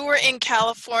when you were in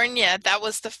California, that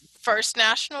was the first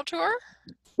national tour?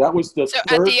 That was the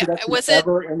third production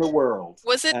ever in the world.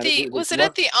 Was it at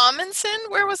the Amundsen?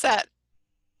 Where was that?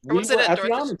 Or was it at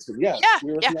the Amundsen? Yes. Yeah,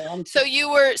 we were yeah. At the Amundsen.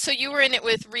 So you were in it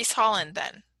with Reese Holland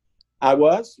then? I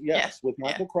was, yes, with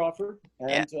Michael Crawford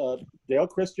and Dale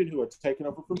Christian, who had taken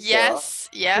over from Sarah.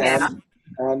 Yes.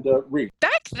 And Reese.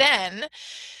 Back then,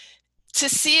 to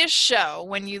see a show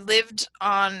when you lived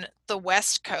on the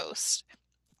West Coast,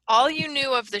 all you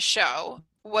knew of the show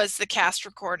was the cast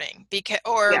recording,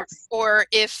 or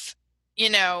if you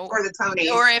know, or the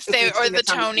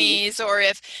Tonys,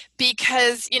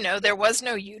 because there was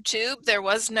no YouTube, there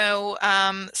was no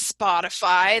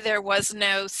Spotify, there was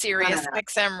no Sirius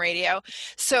XM radio.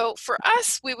 So for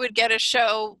us, we would get a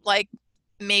show like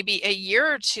maybe a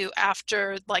year or two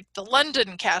after like the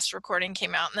London cast recording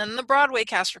came out and then the Broadway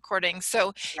cast recording.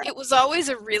 So it was always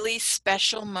a really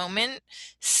special moment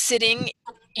sitting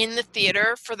in the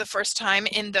theater for the first time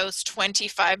in those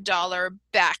 $25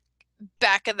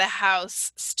 back of the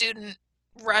house student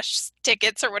rush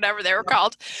tickets or whatever they were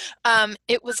called.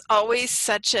 It was always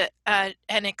such an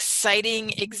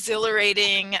exciting,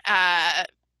 exhilarating,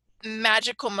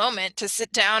 magical moment to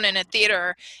sit down in a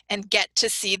theater and get to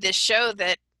see this show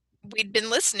that we'd been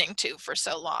listening to for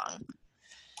so long.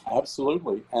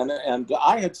 Absolutely. And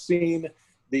I had seen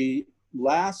the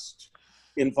last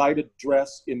invited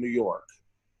dress in New York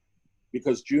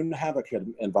because June Havoc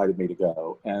had invited me to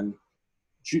go. And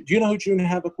do you know who June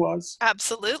Havoc was?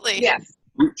 Absolutely. Yes.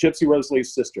 Gypsy Rose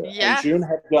Lee's sister. Yeah. And June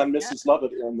had done Mrs.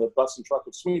 Lovett in the Bus and Truck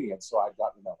of Sweeney, and so I'd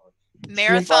gotten to know her.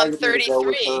 Marathon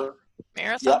 33.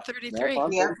 Marathon 33.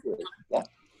 Yeah.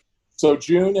 So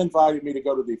June invited me to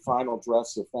go to the final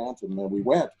dress of Phantom, and we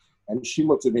went. And she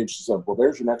looked at me and she said, "Well,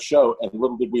 there's your next show." And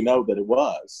little did we know that it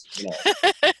was.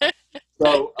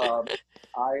 So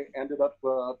I ended up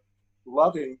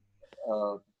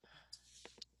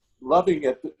loving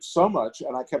it so much,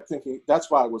 and I kept thinking that's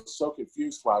why I was so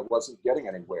confused why I wasn't getting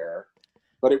anywhere.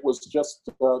 But it was just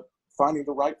finding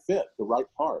the right fit, the right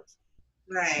part.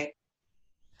 Right.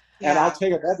 And I'll tell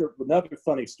you another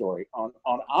funny story. On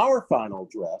our final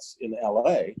dress in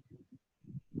LA,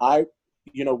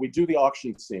 we do the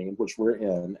auction scene, which we're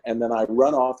in, and then I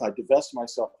run off, I divest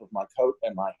myself of my coat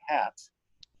and my hat,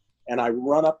 and I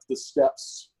run up the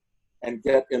steps and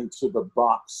get into the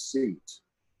box seat.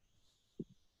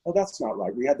 Oh, that's not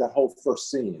right. We had that whole first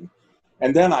scene.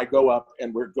 And then I go up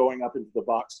and we're going up into the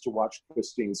box to watch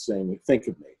Christine sing Think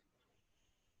of Me.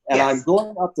 And Yes. I'm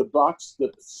going up the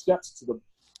steps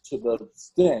to the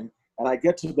thing, and I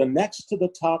get to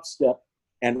the top step,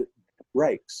 and it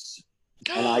breaks.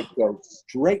 And I go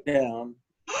straight down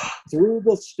through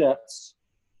the steps,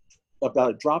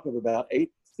 about a drop of about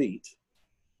 8 feet,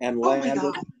 and Oh my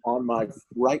landed God. on my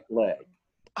right leg.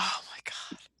 Oh my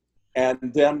God.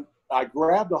 And then I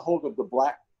grabbed a hold of the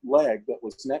black leg that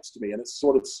was next to me, and it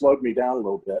sort of slowed me down a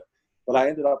little bit. But I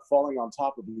ended up falling on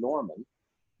top of Norman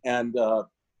and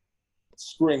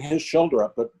screwing his shoulder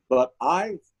up. But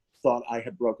I thought I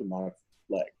had broken my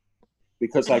leg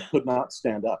because I could not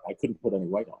stand up. I couldn't put any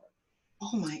weight on it.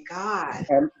 Oh my God.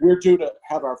 And we're due to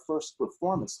have our first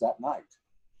performance that night.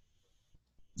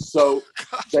 So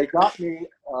they got me,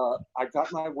 I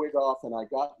got my wig off, and I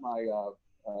got my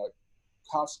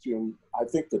costume, I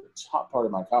think the top part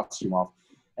of my costume off,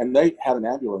 and they had an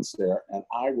ambulance there, and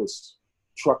I was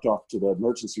trucked off to the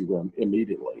emergency room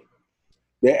immediately.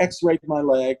 They x-rayed my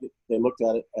leg, they looked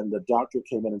at it, and the doctor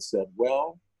came in and said,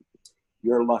 well,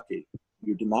 you're lucky.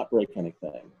 You did not break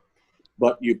anything,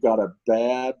 but you've got a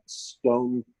bad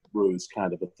stone bruise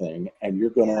kind of a thing, and you're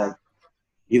going to,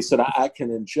 he said, I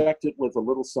can inject it with a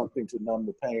little something to numb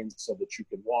the pain so that you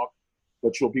can walk,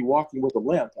 but you'll be walking with a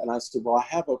limp. And I said, well, I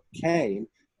have a cane,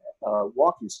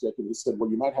 walking stick. And he said, well,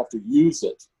 you might have to use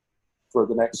it for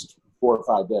the next 4 or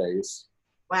 5 days.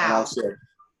 Wow. And I said,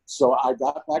 so I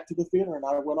got back to the theater, and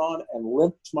I went on and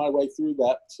limped my way through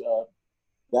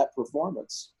that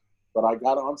performance. But I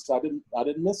got on, so I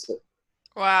didn't miss it.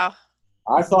 Wow.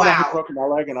 I thought I had broken my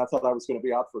leg, and I thought I was going to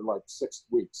be out for like 6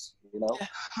 weeks, you know?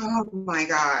 Oh my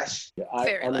gosh.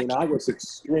 I mean, I was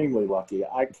extremely lucky.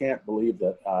 I can't believe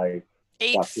that I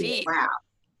 8 feet. Wow.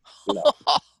 You know,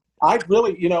 I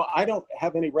really, I don't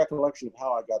have any recollection of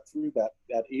how I got through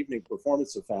that evening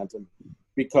performance of Phantom,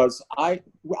 because I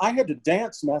had to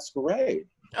dance Masquerade.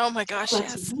 Oh my gosh,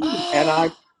 yes.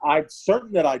 And I'm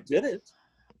certain that I did it,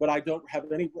 but I don't have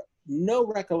no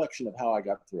recollection of how I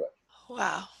got through it.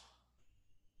 Wow.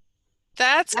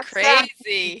 That's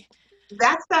crazy.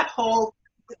 That's that whole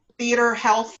theater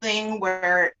health thing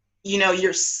where,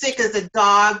 you're sick as a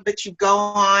dog, but you go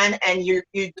on and you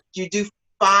do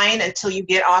fine until you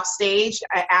get off stage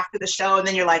after the show, and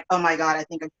then you're like, oh my God, I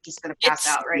think I'm just going to pass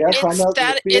out right now. Yes, I know.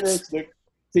 The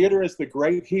theater is the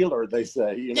great healer, they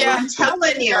say. Yeah, I'm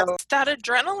telling you. It's that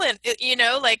adrenaline,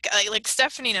 like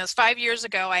Stephanie knows, 5 years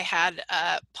ago I had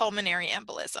a pulmonary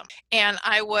embolism, and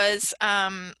I was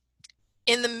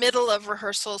in the middle of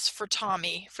rehearsals for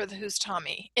Tommy, for the Who's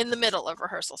Tommy, in the middle of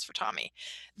rehearsals for Tommy,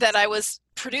 that I was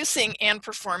producing and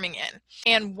performing in.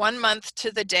 And 1 month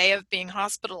to the day of being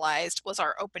hospitalized was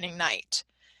our opening night.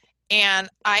 And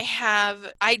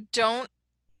I don't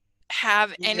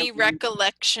have any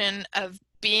recollection of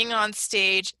being on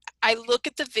stage. I look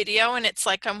at the video and it's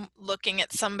like I'm looking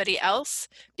at somebody else,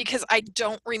 because I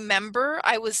don't remember.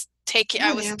 I was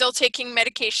still taking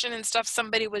medication and stuff.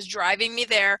 Somebody was driving me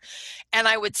there, and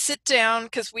I would sit down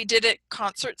because we did it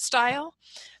concert style.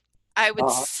 I would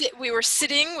sit. We were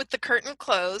sitting with the curtain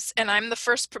closed, and I'm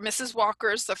Mrs.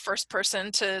 Walker's the first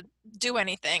person to do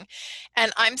anything,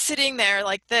 and I'm sitting there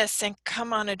like this saying,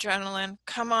 come on, adrenaline,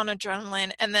 come on,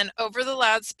 adrenaline. And then over the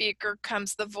loudspeaker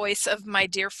comes the voice of my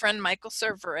dear friend Michael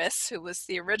Cerveris, who was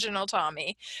the original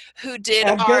Tommy, who did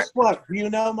guess what? Do you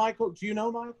know Michael?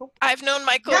 I've known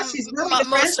Michael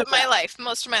most of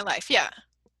my life. Yeah.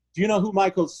 Do you know who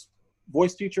Michael's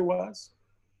voice teacher was?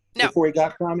 No. Before he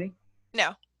got Tommy?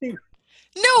 No.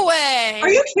 No way! Are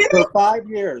you kidding? For 5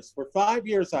 years. For 5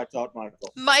 years, I taught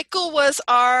Michael. Michael was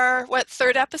our,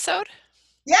 third episode?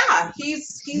 Yeah,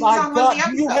 he's My on God, one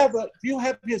of the episodes. do you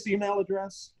have his email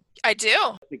address? I do.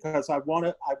 Because I've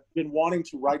been wanting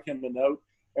to write him a note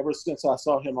ever since I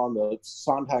saw him on the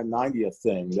Sondheim 90th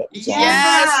thing. Is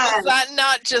that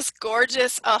not just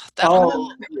gorgeous? Oh,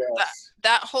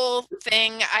 that whole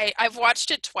thing. I've watched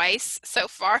it twice so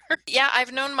far. Yeah,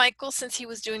 I've known Michael since he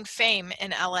was doing Fame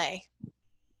in LA.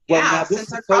 Well, now this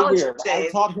is so weird. I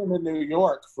taught him in New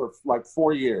York for like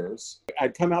 4 years.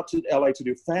 I'd come out to LA to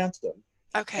do Phantom.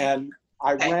 Okay. And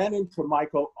I ran into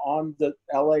Michael on the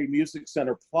LA Music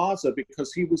Center Plaza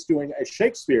because he was doing a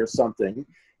Shakespeare something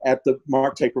at the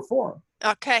Mark Taper Forum.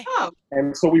 Okay. Oh.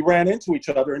 And so we ran into each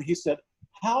other, and he said,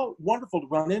 how wonderful to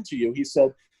run into you. He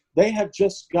said, they have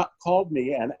just called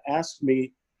me and asked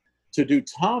me to do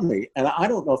Tommy, and I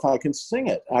don't know if I can sing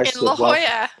it. I said, La Jolla.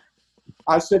 well,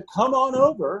 I said, come on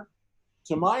over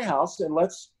to my house and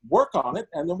let's work on it,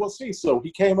 and then we'll see. So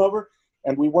he came over,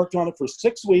 and we worked on it for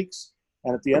 6 weeks.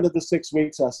 And at the end of the 6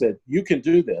 weeks, I said, you can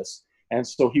do this. And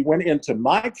so he went into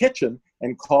my kitchen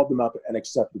and called them up and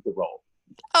accepted the role.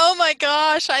 Oh my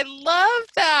gosh, I love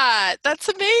that. That's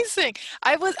amazing.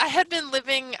 I had been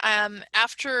living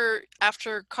after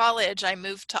college, I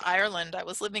moved to Ireland. I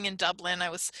was living in Dublin. I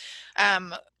was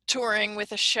touring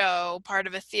with a show, part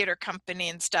of a theater company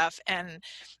and stuff, and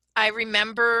I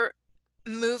remember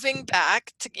moving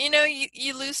back to,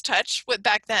 you lose touch with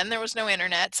back then there was no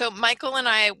internet. So Michael and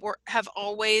I have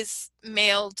always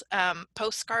mailed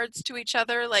postcards to each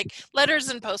other, like letters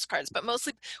and postcards, but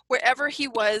mostly wherever he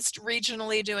was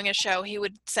regionally doing a show, he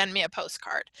would send me a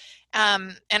postcard.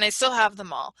 And I still have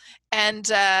them all. And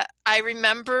I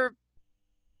remember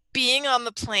being on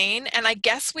the plane, and I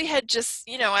guess we had just,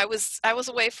 I was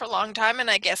away for a long time, and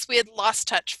I guess we had lost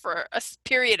touch for a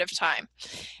period of time.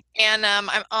 And I'm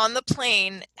on the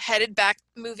plane headed back,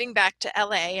 moving back to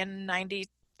LA in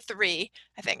 93,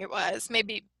 I think it was.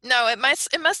 Maybe, no, it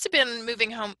must have been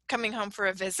moving home, coming home for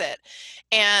a visit.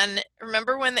 And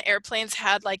remember when the airplanes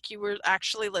had, like, you were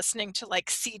actually listening to like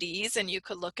CDs and you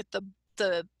could look at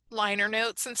the liner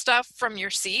notes and stuff from your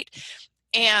seat.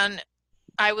 And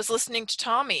I was listening to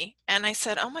Tommy and I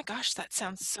said, "Oh my gosh, that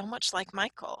sounds so much like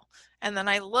Michael." And then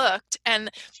I looked,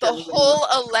 and the Sure enough.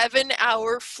 whole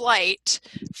 11-hour flight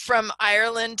from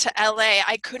Ireland to LA,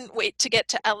 I couldn't wait to get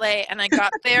to LA. And I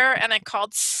got there and I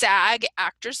called SAG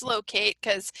Actors Locate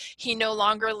because he no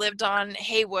longer lived on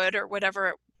Haywood or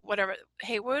whatever,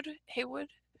 Haywood,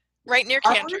 right near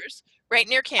Harvard? Cantors, right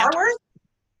near Harvard? Cantors.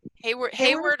 Hayward,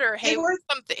 Hayward? Hayward or Hayward?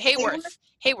 something, Hayward?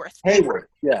 Hayworth, Hayward,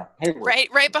 yeah, Hayward.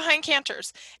 right behind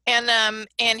Cantor's.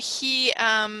 And he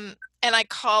and I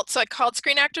called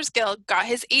Screen Actors Guild, got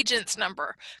his agent's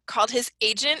number, called his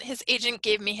agent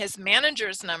gave me his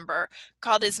manager's number,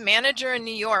 called his manager in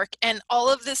New York, and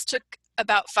all of this took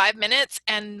about 5 minutes,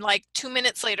 and like 2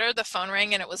 minutes later the phone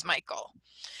rang and it was Michael.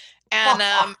 And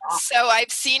so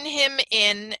I've seen him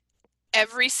in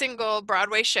every single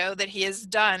Broadway show that he has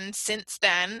done since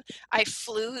then. I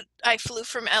flew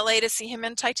from LA to see him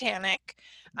in Titanic.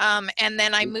 And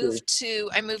then I Me too.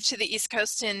 moved to the East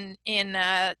Coast in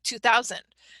 2000.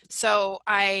 So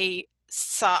I've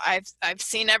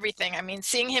seen everything. I mean,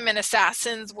 seeing him in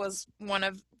Assassins was one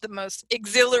of the most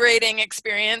exhilarating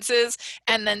experiences,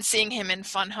 and then seeing him in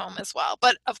Fun Home as well.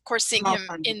 But of course, seeing Small him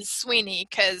fun. in Sweeney,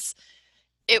 because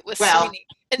it was Well, Sweeney.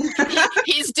 And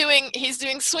he's doing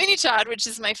Sweeney Todd, which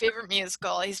is my favorite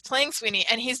musical. He's playing Sweeney,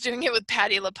 and he's doing it with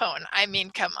Patti LuPone. I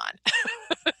mean, come on.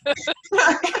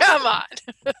 Come on.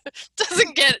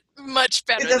 Doesn't get much it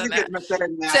better than doesn't that. get much better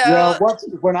than that. Well, So,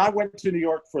 when I went to New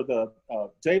York for the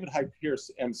David Hyde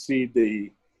Pierce emceed the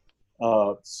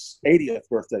 80th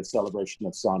birthday celebration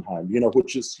of Sondheim,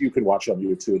 which is, you can watch on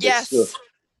YouTube. It's yes.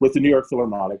 with the New York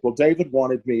Philharmonic. Well, David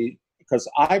wanted me, because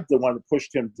I'm the one who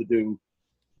pushed him to do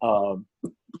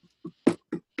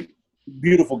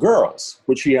Beautiful Girls,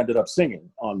 which he ended up singing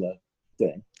on the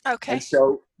thing. Okay. And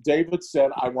so David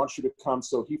said, "I want you to come."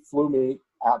 So he flew me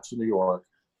out to New York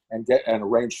and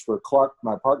arranged for Clark,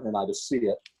 my partner, and I to see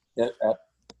it at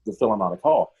the Philharmonic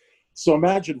Hall. So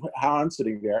imagine how I'm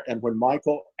sitting there, and when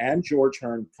Michael and George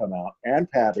Hearn come out and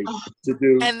Patty to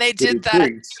do And they to do did that.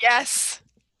 Grease, Yes.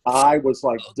 I was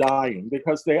like dying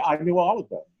because I knew all of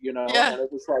them, Yeah. and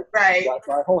it was like Right.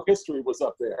 my whole history was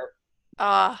up there.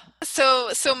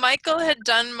 So Michael had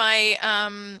done my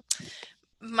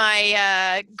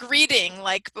greeting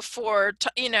like before,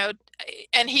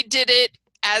 and he did it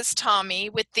as Tommy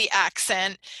with the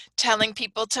accent, telling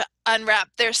people to unwrap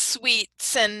their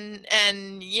sweets and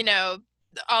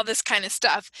all this kind of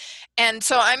stuff. And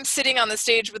so I'm sitting on the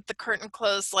stage with the curtain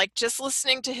closed, like just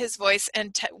listening to his voice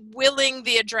and willing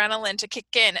the adrenaline to kick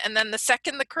in. And then the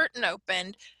second the curtain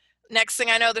opened, next thing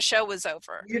I know, the show was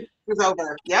over. It was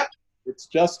over. Yep. It's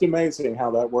just amazing how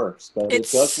that works, but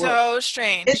It's it does work. so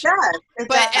strange. It does. It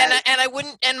But does. and I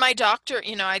wouldn't, and my doctor,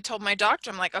 I told my doctor,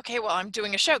 I'm like, okay, well, I'm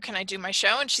doing a show. Can I do my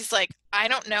show? And she's like, I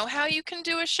don't know how you can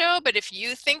do a show, but if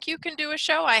you think you can do a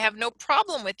show, I have no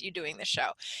problem with you doing the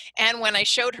show. And when I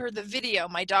showed her the video,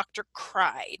 my doctor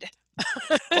cried.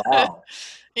 Wow.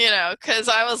 Because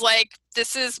I was like,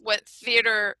 this is what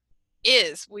theater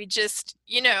is. We just,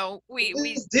 we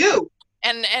Please do.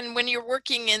 and when you're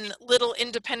working in little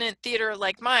independent theater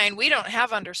like mine, we don't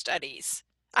have understudies.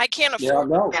 I can't Yeah, afford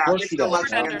no, of Yeah, course you're you so don't.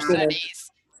 lucky on that.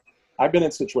 understudies. I've been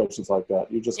in situations like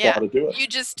that. You just Yeah, got to do it. you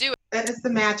just do it. That is the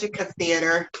magic of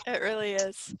theater. It really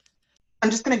is.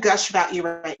 I'm just going to gush about you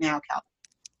right now, Cal.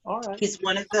 All right. He's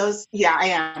one of those. Yeah, I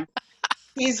am.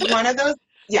 He's one of those.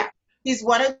 Yeah, he's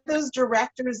one of those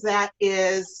directors that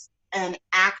is an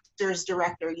actor's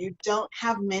director. You don't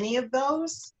have many of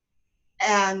those,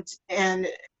 and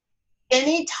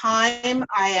anytime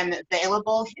I am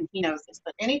available, and he knows this,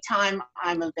 but anytime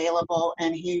I'm available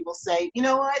and he will say, you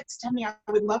know what, Stephanie, I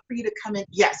would love for you to come in.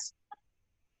 Yes.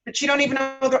 But you don't even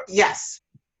know yes.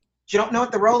 You don't know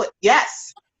what the role is.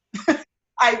 Yes.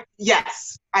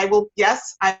 Yes, I will.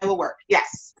 Yes, I will work.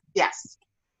 Yes. Yes.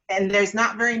 And there's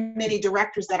not very many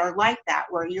directors that are like that,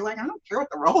 where you're like, I don't care what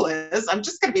the role is. I'm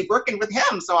just going to be working with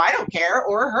him, so I don't care,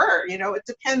 or her. You know, it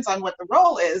depends on what the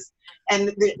role is.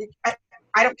 And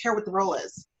I don't care what the role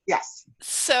is. Yes.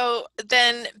 So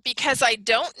then, because I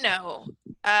don't know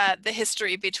the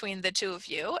history between the two of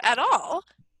you at all,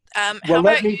 how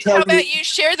about you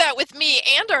share that with me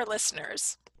and our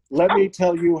listeners? Let me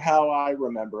tell you how I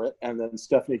remember it, and then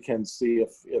Stephanie can see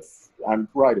if I'm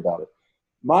right about it.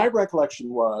 My recollection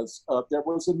was there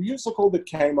was a musical that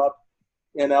came up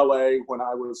in LA when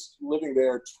I was living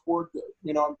there toward,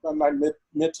 in my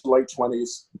mid to late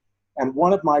 20s. And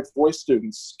one of my voice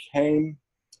students came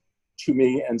to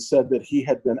me and said that he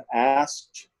had been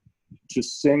asked to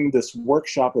sing this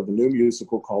workshop of a new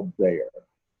musical called Bear.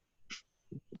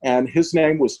 And his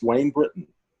name was Dwayne Britton.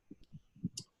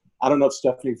 I don't know,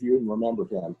 Stephanie, if you even remember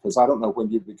him, because I don't know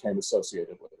when you became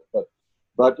associated with it.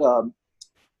 But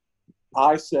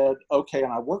I said, okay,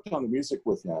 and I worked on the music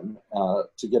with him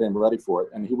to get him ready for it,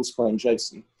 and he was playing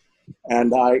Jason.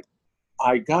 And I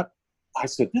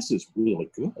said, this is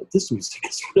really good. This music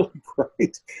is really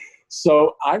great.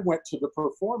 So I went to the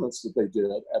performance that they did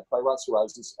at Playwrights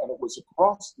Horizons, and it was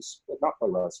across not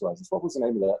Playwrights Horizons, what was the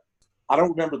name of that? I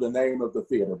don't remember the name of the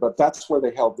theater, but that's where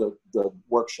they held the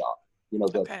workshop,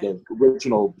 the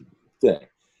original thing.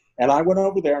 And I went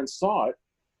over there and saw it.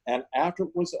 And after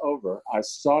it was over, I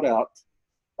sought out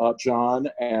John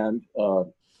and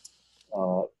the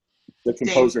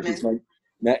composer, whose name,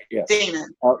 yes.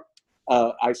 Damon.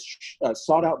 I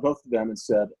sought out both of them and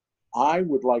said, I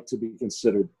would like to be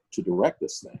considered to direct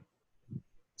this thing.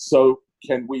 So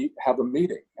can we have a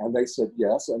meeting? And they said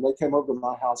yes. And they came over to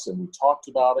my house and we talked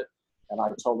about it. And I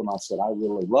told them, I said, I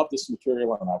really love this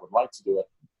material and I would like to do it.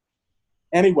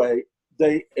 Anyway,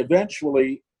 they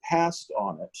eventually passed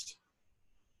on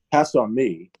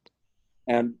me,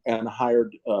 and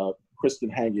hired Kristen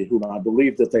Hange, whom I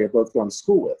believe that they had both gone to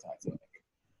school with, I think.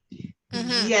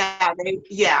 Mm-hmm.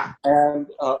 Yeah. And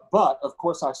but of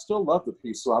course, I still love the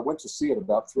piece, so I went to see it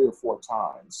about 3 or 4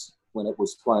 times when it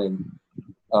was playing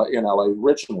in LA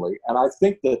originally. And I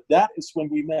think that is when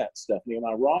we met, Stephanie. Am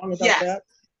I wrong about that?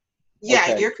 Yeah,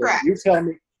 okay, you're correct. You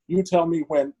tell me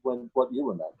when what you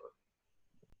remember.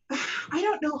 I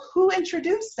don't know who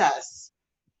introduced us.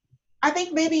 I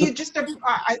think maybe just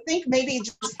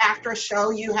after a show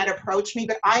you had approached me,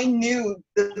 but I knew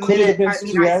the Could it have been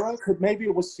Sierra? Maybe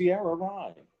it was Sierra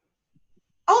Ryan.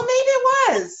 Oh,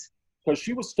 maybe it was. Because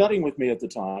she was studying with me at the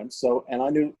time, and I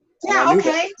knew. Yeah, I knew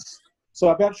okay. That. So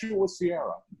I bet you it was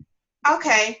Sierra.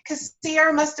 Okay, because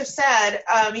Sierra must have said,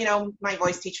 my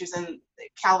voice teacher's in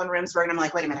Calvin Remsberg, and I'm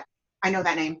like, wait a minute, I know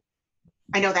that name.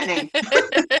 I know that.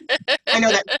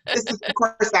 This is, of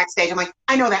course, backstage. I'm like,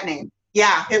 I know that name.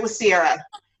 Yeah, it was Sierra.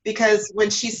 Because when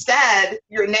she said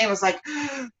your name, I was like,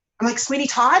 I'm like, Sweeney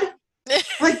Todd? I'm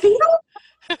like, Beetle?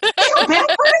 Beetle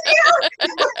Bedford?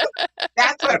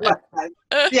 That's what it was.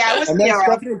 Yeah, it was and Sierra. And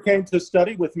then Stephanie came to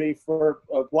study with me for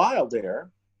a while there.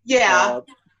 Yeah.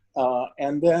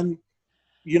 And then,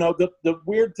 the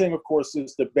weird thing, of course,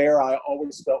 is the Bear I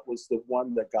always felt was the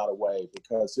one that got away,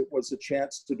 because it was a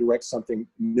chance to direct something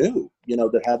new,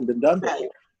 that hadn't been done before.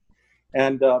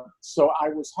 And so I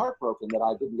was heartbroken that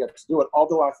I didn't get to do it,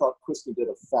 although I thought Kristen did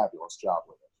a fabulous job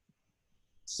with it.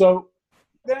 So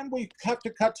then we cut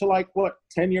to like,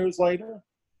 10 years later,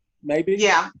 maybe?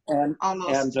 Yeah, and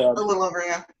almost, a little over,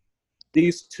 yeah.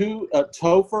 These two,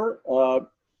 Topher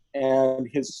and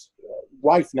his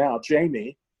wife now,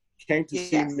 Jamie, came to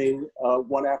see me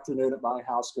one afternoon at my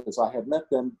house, because I had met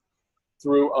them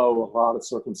through a lot of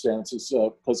circumstances,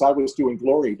 because I was doing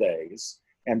Glory Days,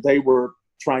 and they were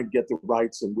trying to get the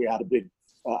rights, and we had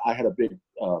I had a big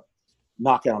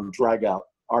knockout and drag out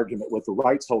argument with the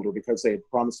rights holder, because they had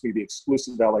promised me the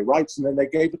exclusive LA rights, and then they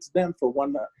gave it to them for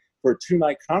a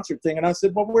 2-night concert thing. And I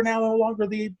said, well, we're now no longer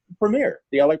the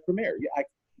LA premiere.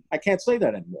 I can't say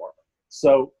that anymore.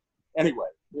 So anyway,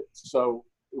 it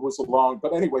was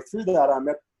but anyway, through that, I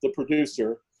met the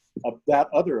producer of that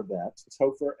other event,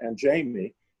 Topher and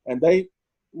Jamie, and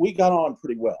we got on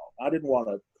pretty well. I didn't want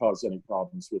to cause any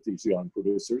problems with these young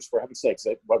producers. For heaven's sakes,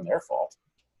 it wasn't their fault.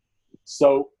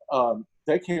 So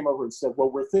they came over and said, well,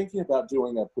 we're thinking about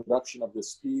doing a production of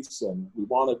this piece, and we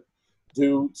want to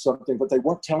do something, but they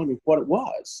weren't telling me what it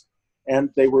was. And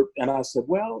I said,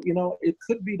 well, it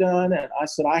could be done. And I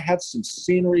said, I have some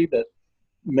scenery that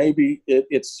maybe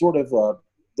it's sort of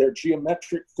they're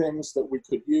geometric things that we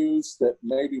could use that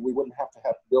maybe we wouldn't have to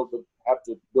build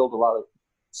a lot of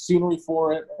scenery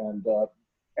for it. And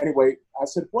anyway, I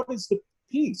said, what is the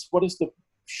piece? What is the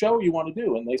show you want to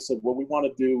do? And they said, well, we want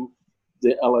to do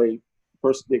the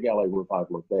first big LA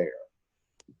revival of Bear.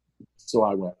 So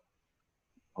I went,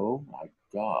 oh my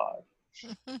God.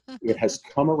 It has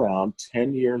come around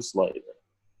 10 years later.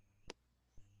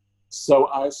 So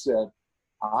I said,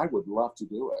 I would love to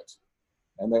do it.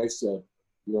 And they said,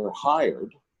 you're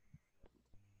hired.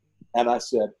 And I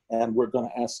said, and we're going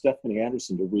to ask Stephanie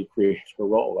Anderson to recreate her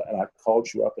role. And I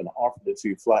called you up and offered it to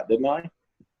you flat, didn't I,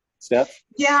 Steph?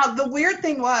 Yeah, the weird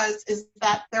thing is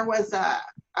that there was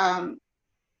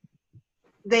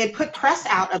they had put press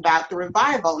out about the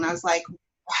revival, and I was like,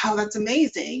 wow, that's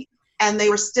amazing. And they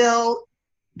were still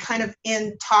kind of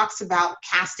in talks about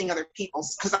casting other people,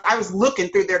 because I was looking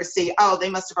through there to see, oh,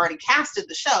 they must have already casted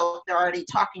the show. They're already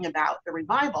talking about the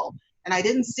revival. And I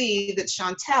didn't see that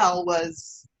Chantel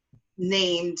was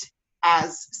named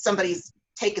as somebody's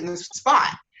taken the spot.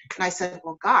 And I said,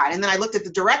 well, God. And then I looked at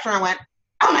the director and I went,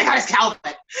 oh my God, it's Calvin.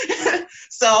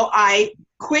 So I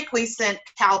quickly sent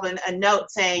Calvin a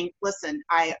note saying, listen,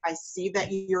 I see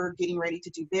that you're getting ready to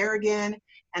do Bear again.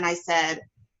 And I said,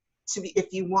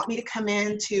 if you want me to come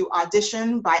in to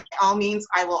audition, by all means,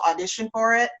 I will audition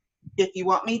for it if you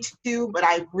want me to, but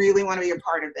I really want to be a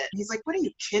part of it. He's like, what, are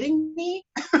you kidding me?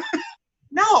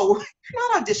 No,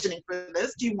 you're not auditioning for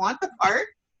this. Do you want the part?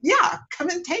 Yeah, come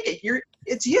and take it.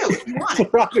 It's you if you want it.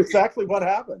 Right, exactly what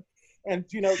happened. And,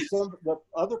 you know, the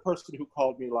other person who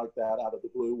called me like that out of the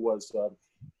blue was,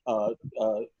 why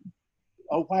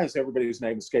is everybody's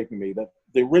name escaping me?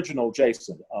 The original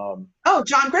Jason.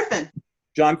 John Griffin.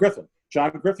 John Griffin.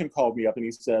 John Griffin called me up and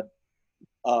he said,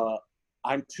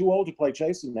 I'm too old to play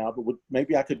Jason now, but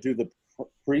maybe I could do the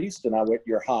priest. And I went,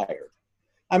 you're hired.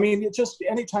 I mean, it's just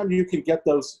anytime you can get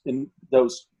those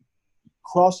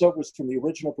crossovers from the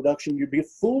original production, you'd be a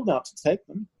fool not to take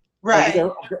them. Right.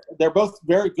 And they're both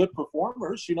very good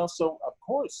performers, you know, so of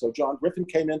course. So John Griffin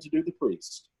came in to do the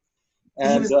priest.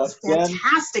 And he was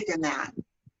fantastic in that.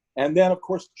 And then, of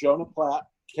course, Jonah Platt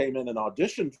came in and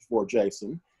auditioned for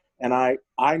Jason. And I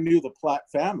knew the Platt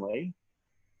family.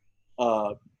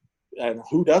 And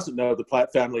who doesn't know the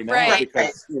Platt family now? Right.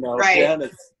 Because, you know, Right. Ben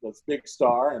is this big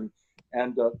star.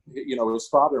 And you know, his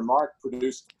father, Mark,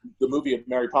 produced the movie of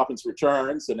Mary Poppins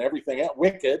Returns and everything,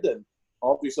 Wicked and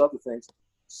all these other things.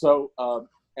 So,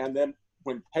 and then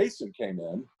when Payson came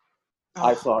in,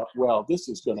 I thought, well, this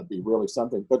is going to be really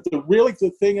something. But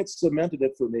the thing that cemented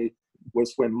it for me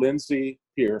was when Lindsay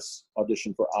Pierce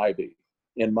auditioned for Ivy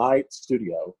in my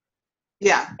studio.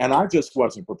 Yeah. And I just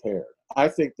wasn't prepared. I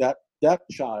think that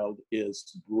child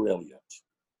is brilliant.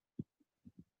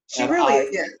 She really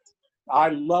is. I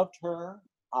loved her.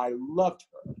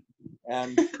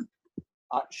 And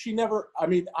she never, I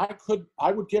mean, I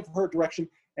would give her direction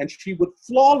and she would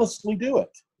flawlessly do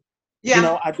it. Yeah. You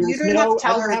know, I didn't have to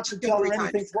tell her anything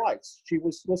anything twice. She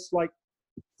was just like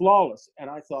flawless. And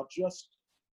I thought, just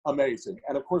amazing.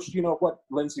 And of course, you know what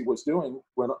Lindsay was doing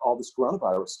when all this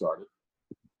coronavirus started?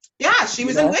 Yeah, she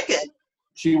was in Wicked.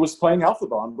 She was playing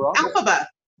Elphaba on Broadway. Elphaba.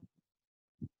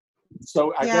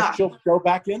 So I guess she'll go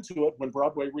back into it when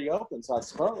Broadway reopens, I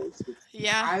suppose.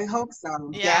 Yeah. I hope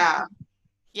so. Yeah.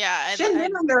 Yeah. She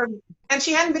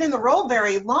she hadn't been in the role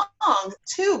very long,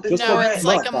 too. No, it's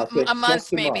like a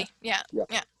month, maybe. Yeah.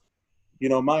 You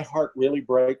know, my heart really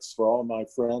breaks for all my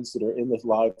friends that are in the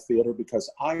live theater because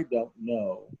I don't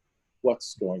know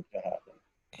what's going to happen.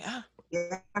 Yeah.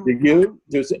 Do you?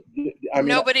 I mean,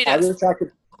 nobody does.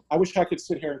 I wish I could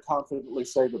sit here and confidently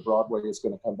say that Broadway is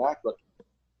going to come back, but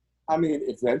I mean,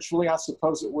 eventually, I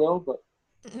suppose it will, but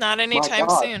not anytime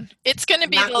soon. It's going to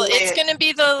be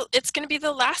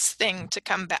the last thing to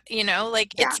come back, you know,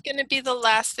 like it's going to be the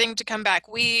last thing to come back.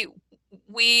 We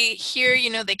hear, you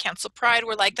know, they cancel Pride.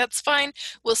 We're like, that's fine.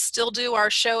 We'll still do our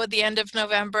show at the end of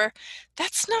November.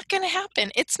 That's not going to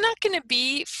happen. It's not going to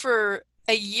be for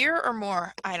a year or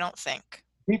more, I don't think.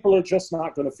 People are just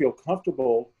not going to feel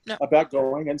comfortable about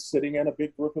going and sitting in a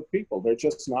big group of people. They're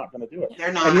just not going to do it.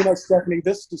 They're not. And you know, Stephanie,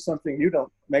 this is something you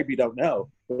maybe don't know,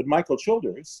 but Michael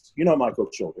Childers, you know Michael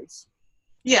Childers.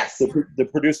 Yes. The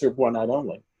producer of One Night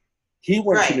Only. He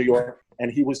went to New York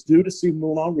and he was due to see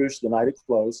Moulin Rouge the night it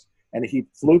closed, and he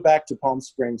flew back to Palm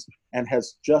Springs and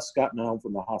has just gotten home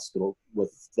from the hospital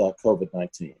with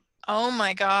COVID-19. Oh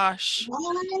my gosh.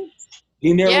 What?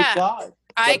 He nearly died.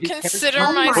 I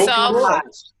consider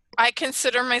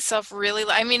myself really,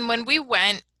 I mean, when we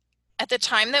went, at the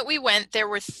time that we went, there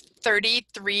were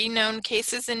 33 known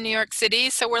cases in New York City.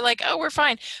 So we're like, oh, we're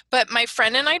fine. But my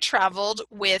friend and I traveled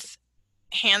with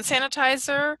hand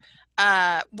sanitizer,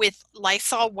 with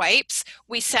Lysol wipes.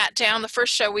 We sat down. The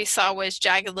first show we saw was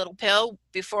Jagged Little Pill.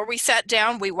 Before we sat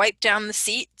down, we wiped down the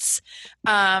seats.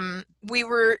 We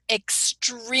were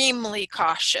extremely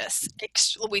cautious.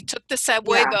 We took the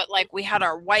subway, but like we had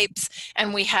our wipes,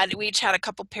 and we each had a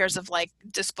couple pairs of like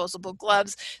disposable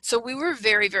gloves. So we were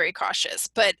very, very cautious.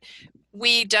 But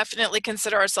we definitely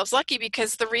consider ourselves lucky,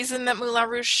 because the reason that Moulin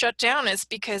Rouge shut down is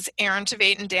because Aaron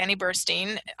Tveit and Danny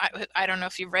Burstein, I don't know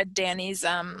if you read Danny's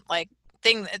like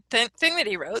thing that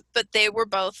he wrote, but they were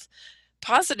both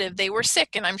positive. They were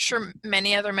sick, and I'm sure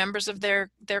many other members of their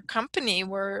company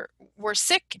were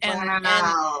sick.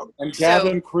 And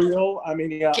Gavin Creel. I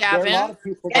mean, yeah, there are a lot of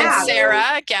people. And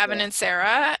Sarah, Gavin and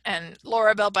Sarah, and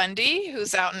Laura Bell Bundy,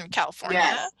 who's out in California.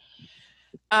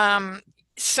 Yes.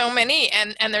 So many,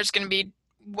 and there's going to be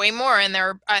way more. And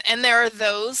there are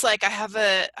those, like I have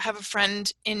a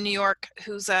friend in New York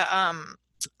who's a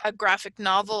graphic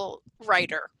novel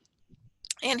writer,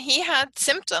 and he had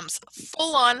symptoms,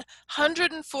 full on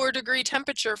 104-degree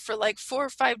temperature for like 4 or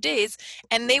 5 days,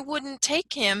 and they wouldn't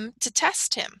take him to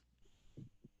test him.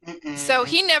 So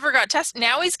he never got tested.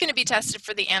 Now he's going to be tested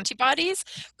for the antibodies,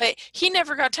 but he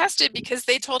never got tested because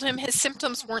they told him his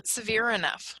symptoms weren't severe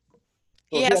enough.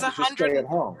 Well, he has 100 at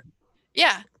home.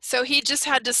 Yeah, so he just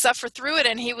had to suffer through it,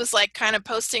 and he was like kind of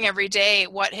posting every day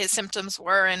what his symptoms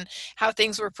were and how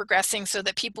things were progressing, so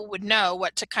that people would know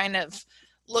what to kind of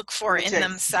look for in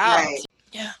themselves. Right.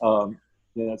 Yeah.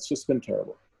 Yeah, it's just been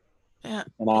terrible. Yeah.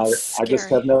 And I just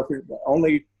have nothing. The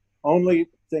only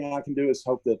thing I can do is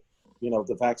hope that,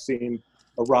 the vaccine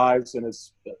arrives and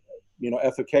is,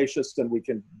 efficacious, and we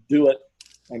can do it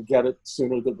and get it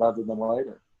sooner rather than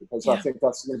later. Because I think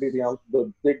that's going to be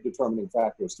the big determining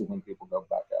factor as to when people go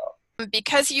back out.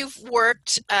 Because you've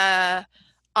worked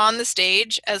on the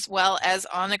stage as well as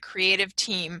on a creative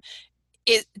team,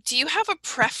 do you have a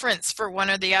preference for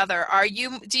one or the other?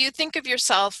 Do you think of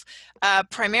yourself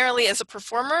primarily as a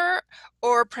performer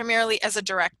or primarily as a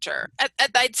director?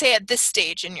 I'd say at this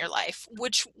stage in your life,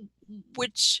 which?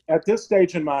 At this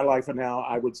stage in my life now,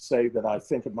 I would say that I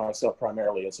think of myself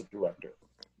primarily as a director.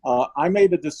 I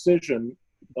made a decision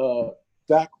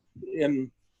back in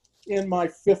my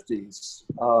 50s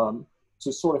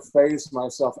to sort of phase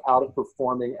myself out of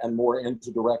performing and more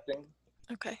into directing.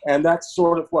 Okay. And that's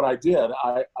sort of what I did.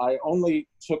 I only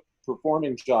took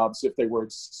performing jobs if they were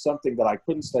something that I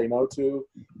couldn't say no to,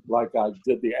 like I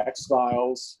did the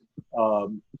X-Files.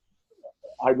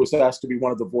 I was asked to be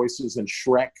one of the voices in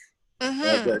Shrek,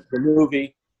 the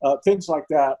movie, things like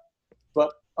that.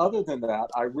 But other than that,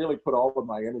 I really put all of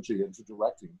my energy into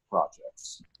directing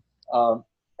projects.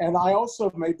 And I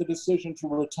also made the decision to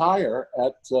retire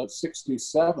at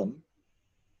 67,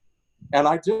 and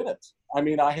I did it. I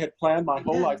mean, I had planned my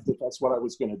whole life that that's what I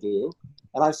was going to do,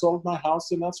 and I sold my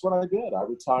house, and that's what I did. I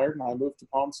retired, and I moved to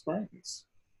Palm Springs.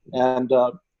 And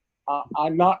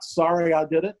I'm not sorry I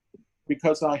did it,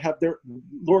 because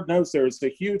Lord knows there is a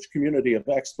huge community of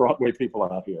ex-Broadway people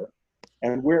out here.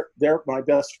 And they're my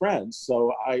best friends.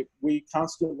 So we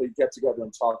constantly get together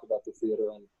and talk about the theater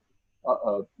and,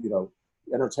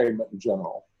 entertainment in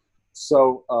general.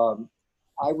 So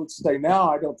I would say now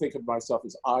I don't think of myself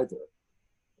as either,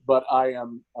 but I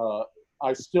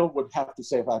still would have to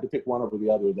say, if I had to pick one over the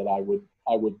other, that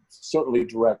I would certainly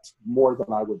direct more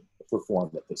than I would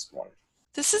perform at this point.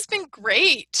 This has been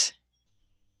great.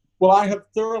 Well, I have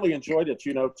thoroughly enjoyed it,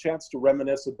 chance to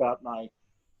reminisce about my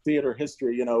theater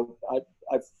history.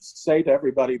 I say to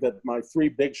everybody that my 3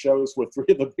 big shows were 3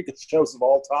 of the biggest shows of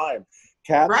all time: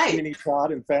 Cats, Sweeney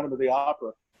Todd, and Phantom of the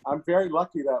Opera. I'm very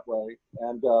lucky that way,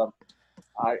 and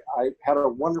I had a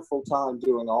wonderful time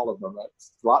doing all of them.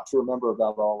 It's a lot to remember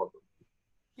about all of them.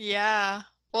 Yeah.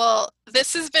 Well,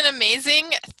 this has been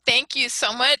amazing. Thank you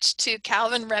so much to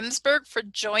Calvin Remsberg for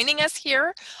joining us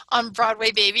here on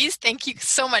Broadway Babies. Thank you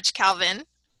so much, Calvin.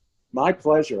 My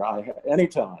pleasure.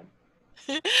 Anytime.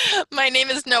 My name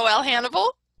is Noelle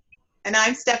Hannibal. And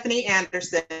I'm Stephanie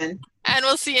Anderson. And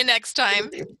we'll see you next time.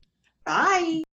 Bye.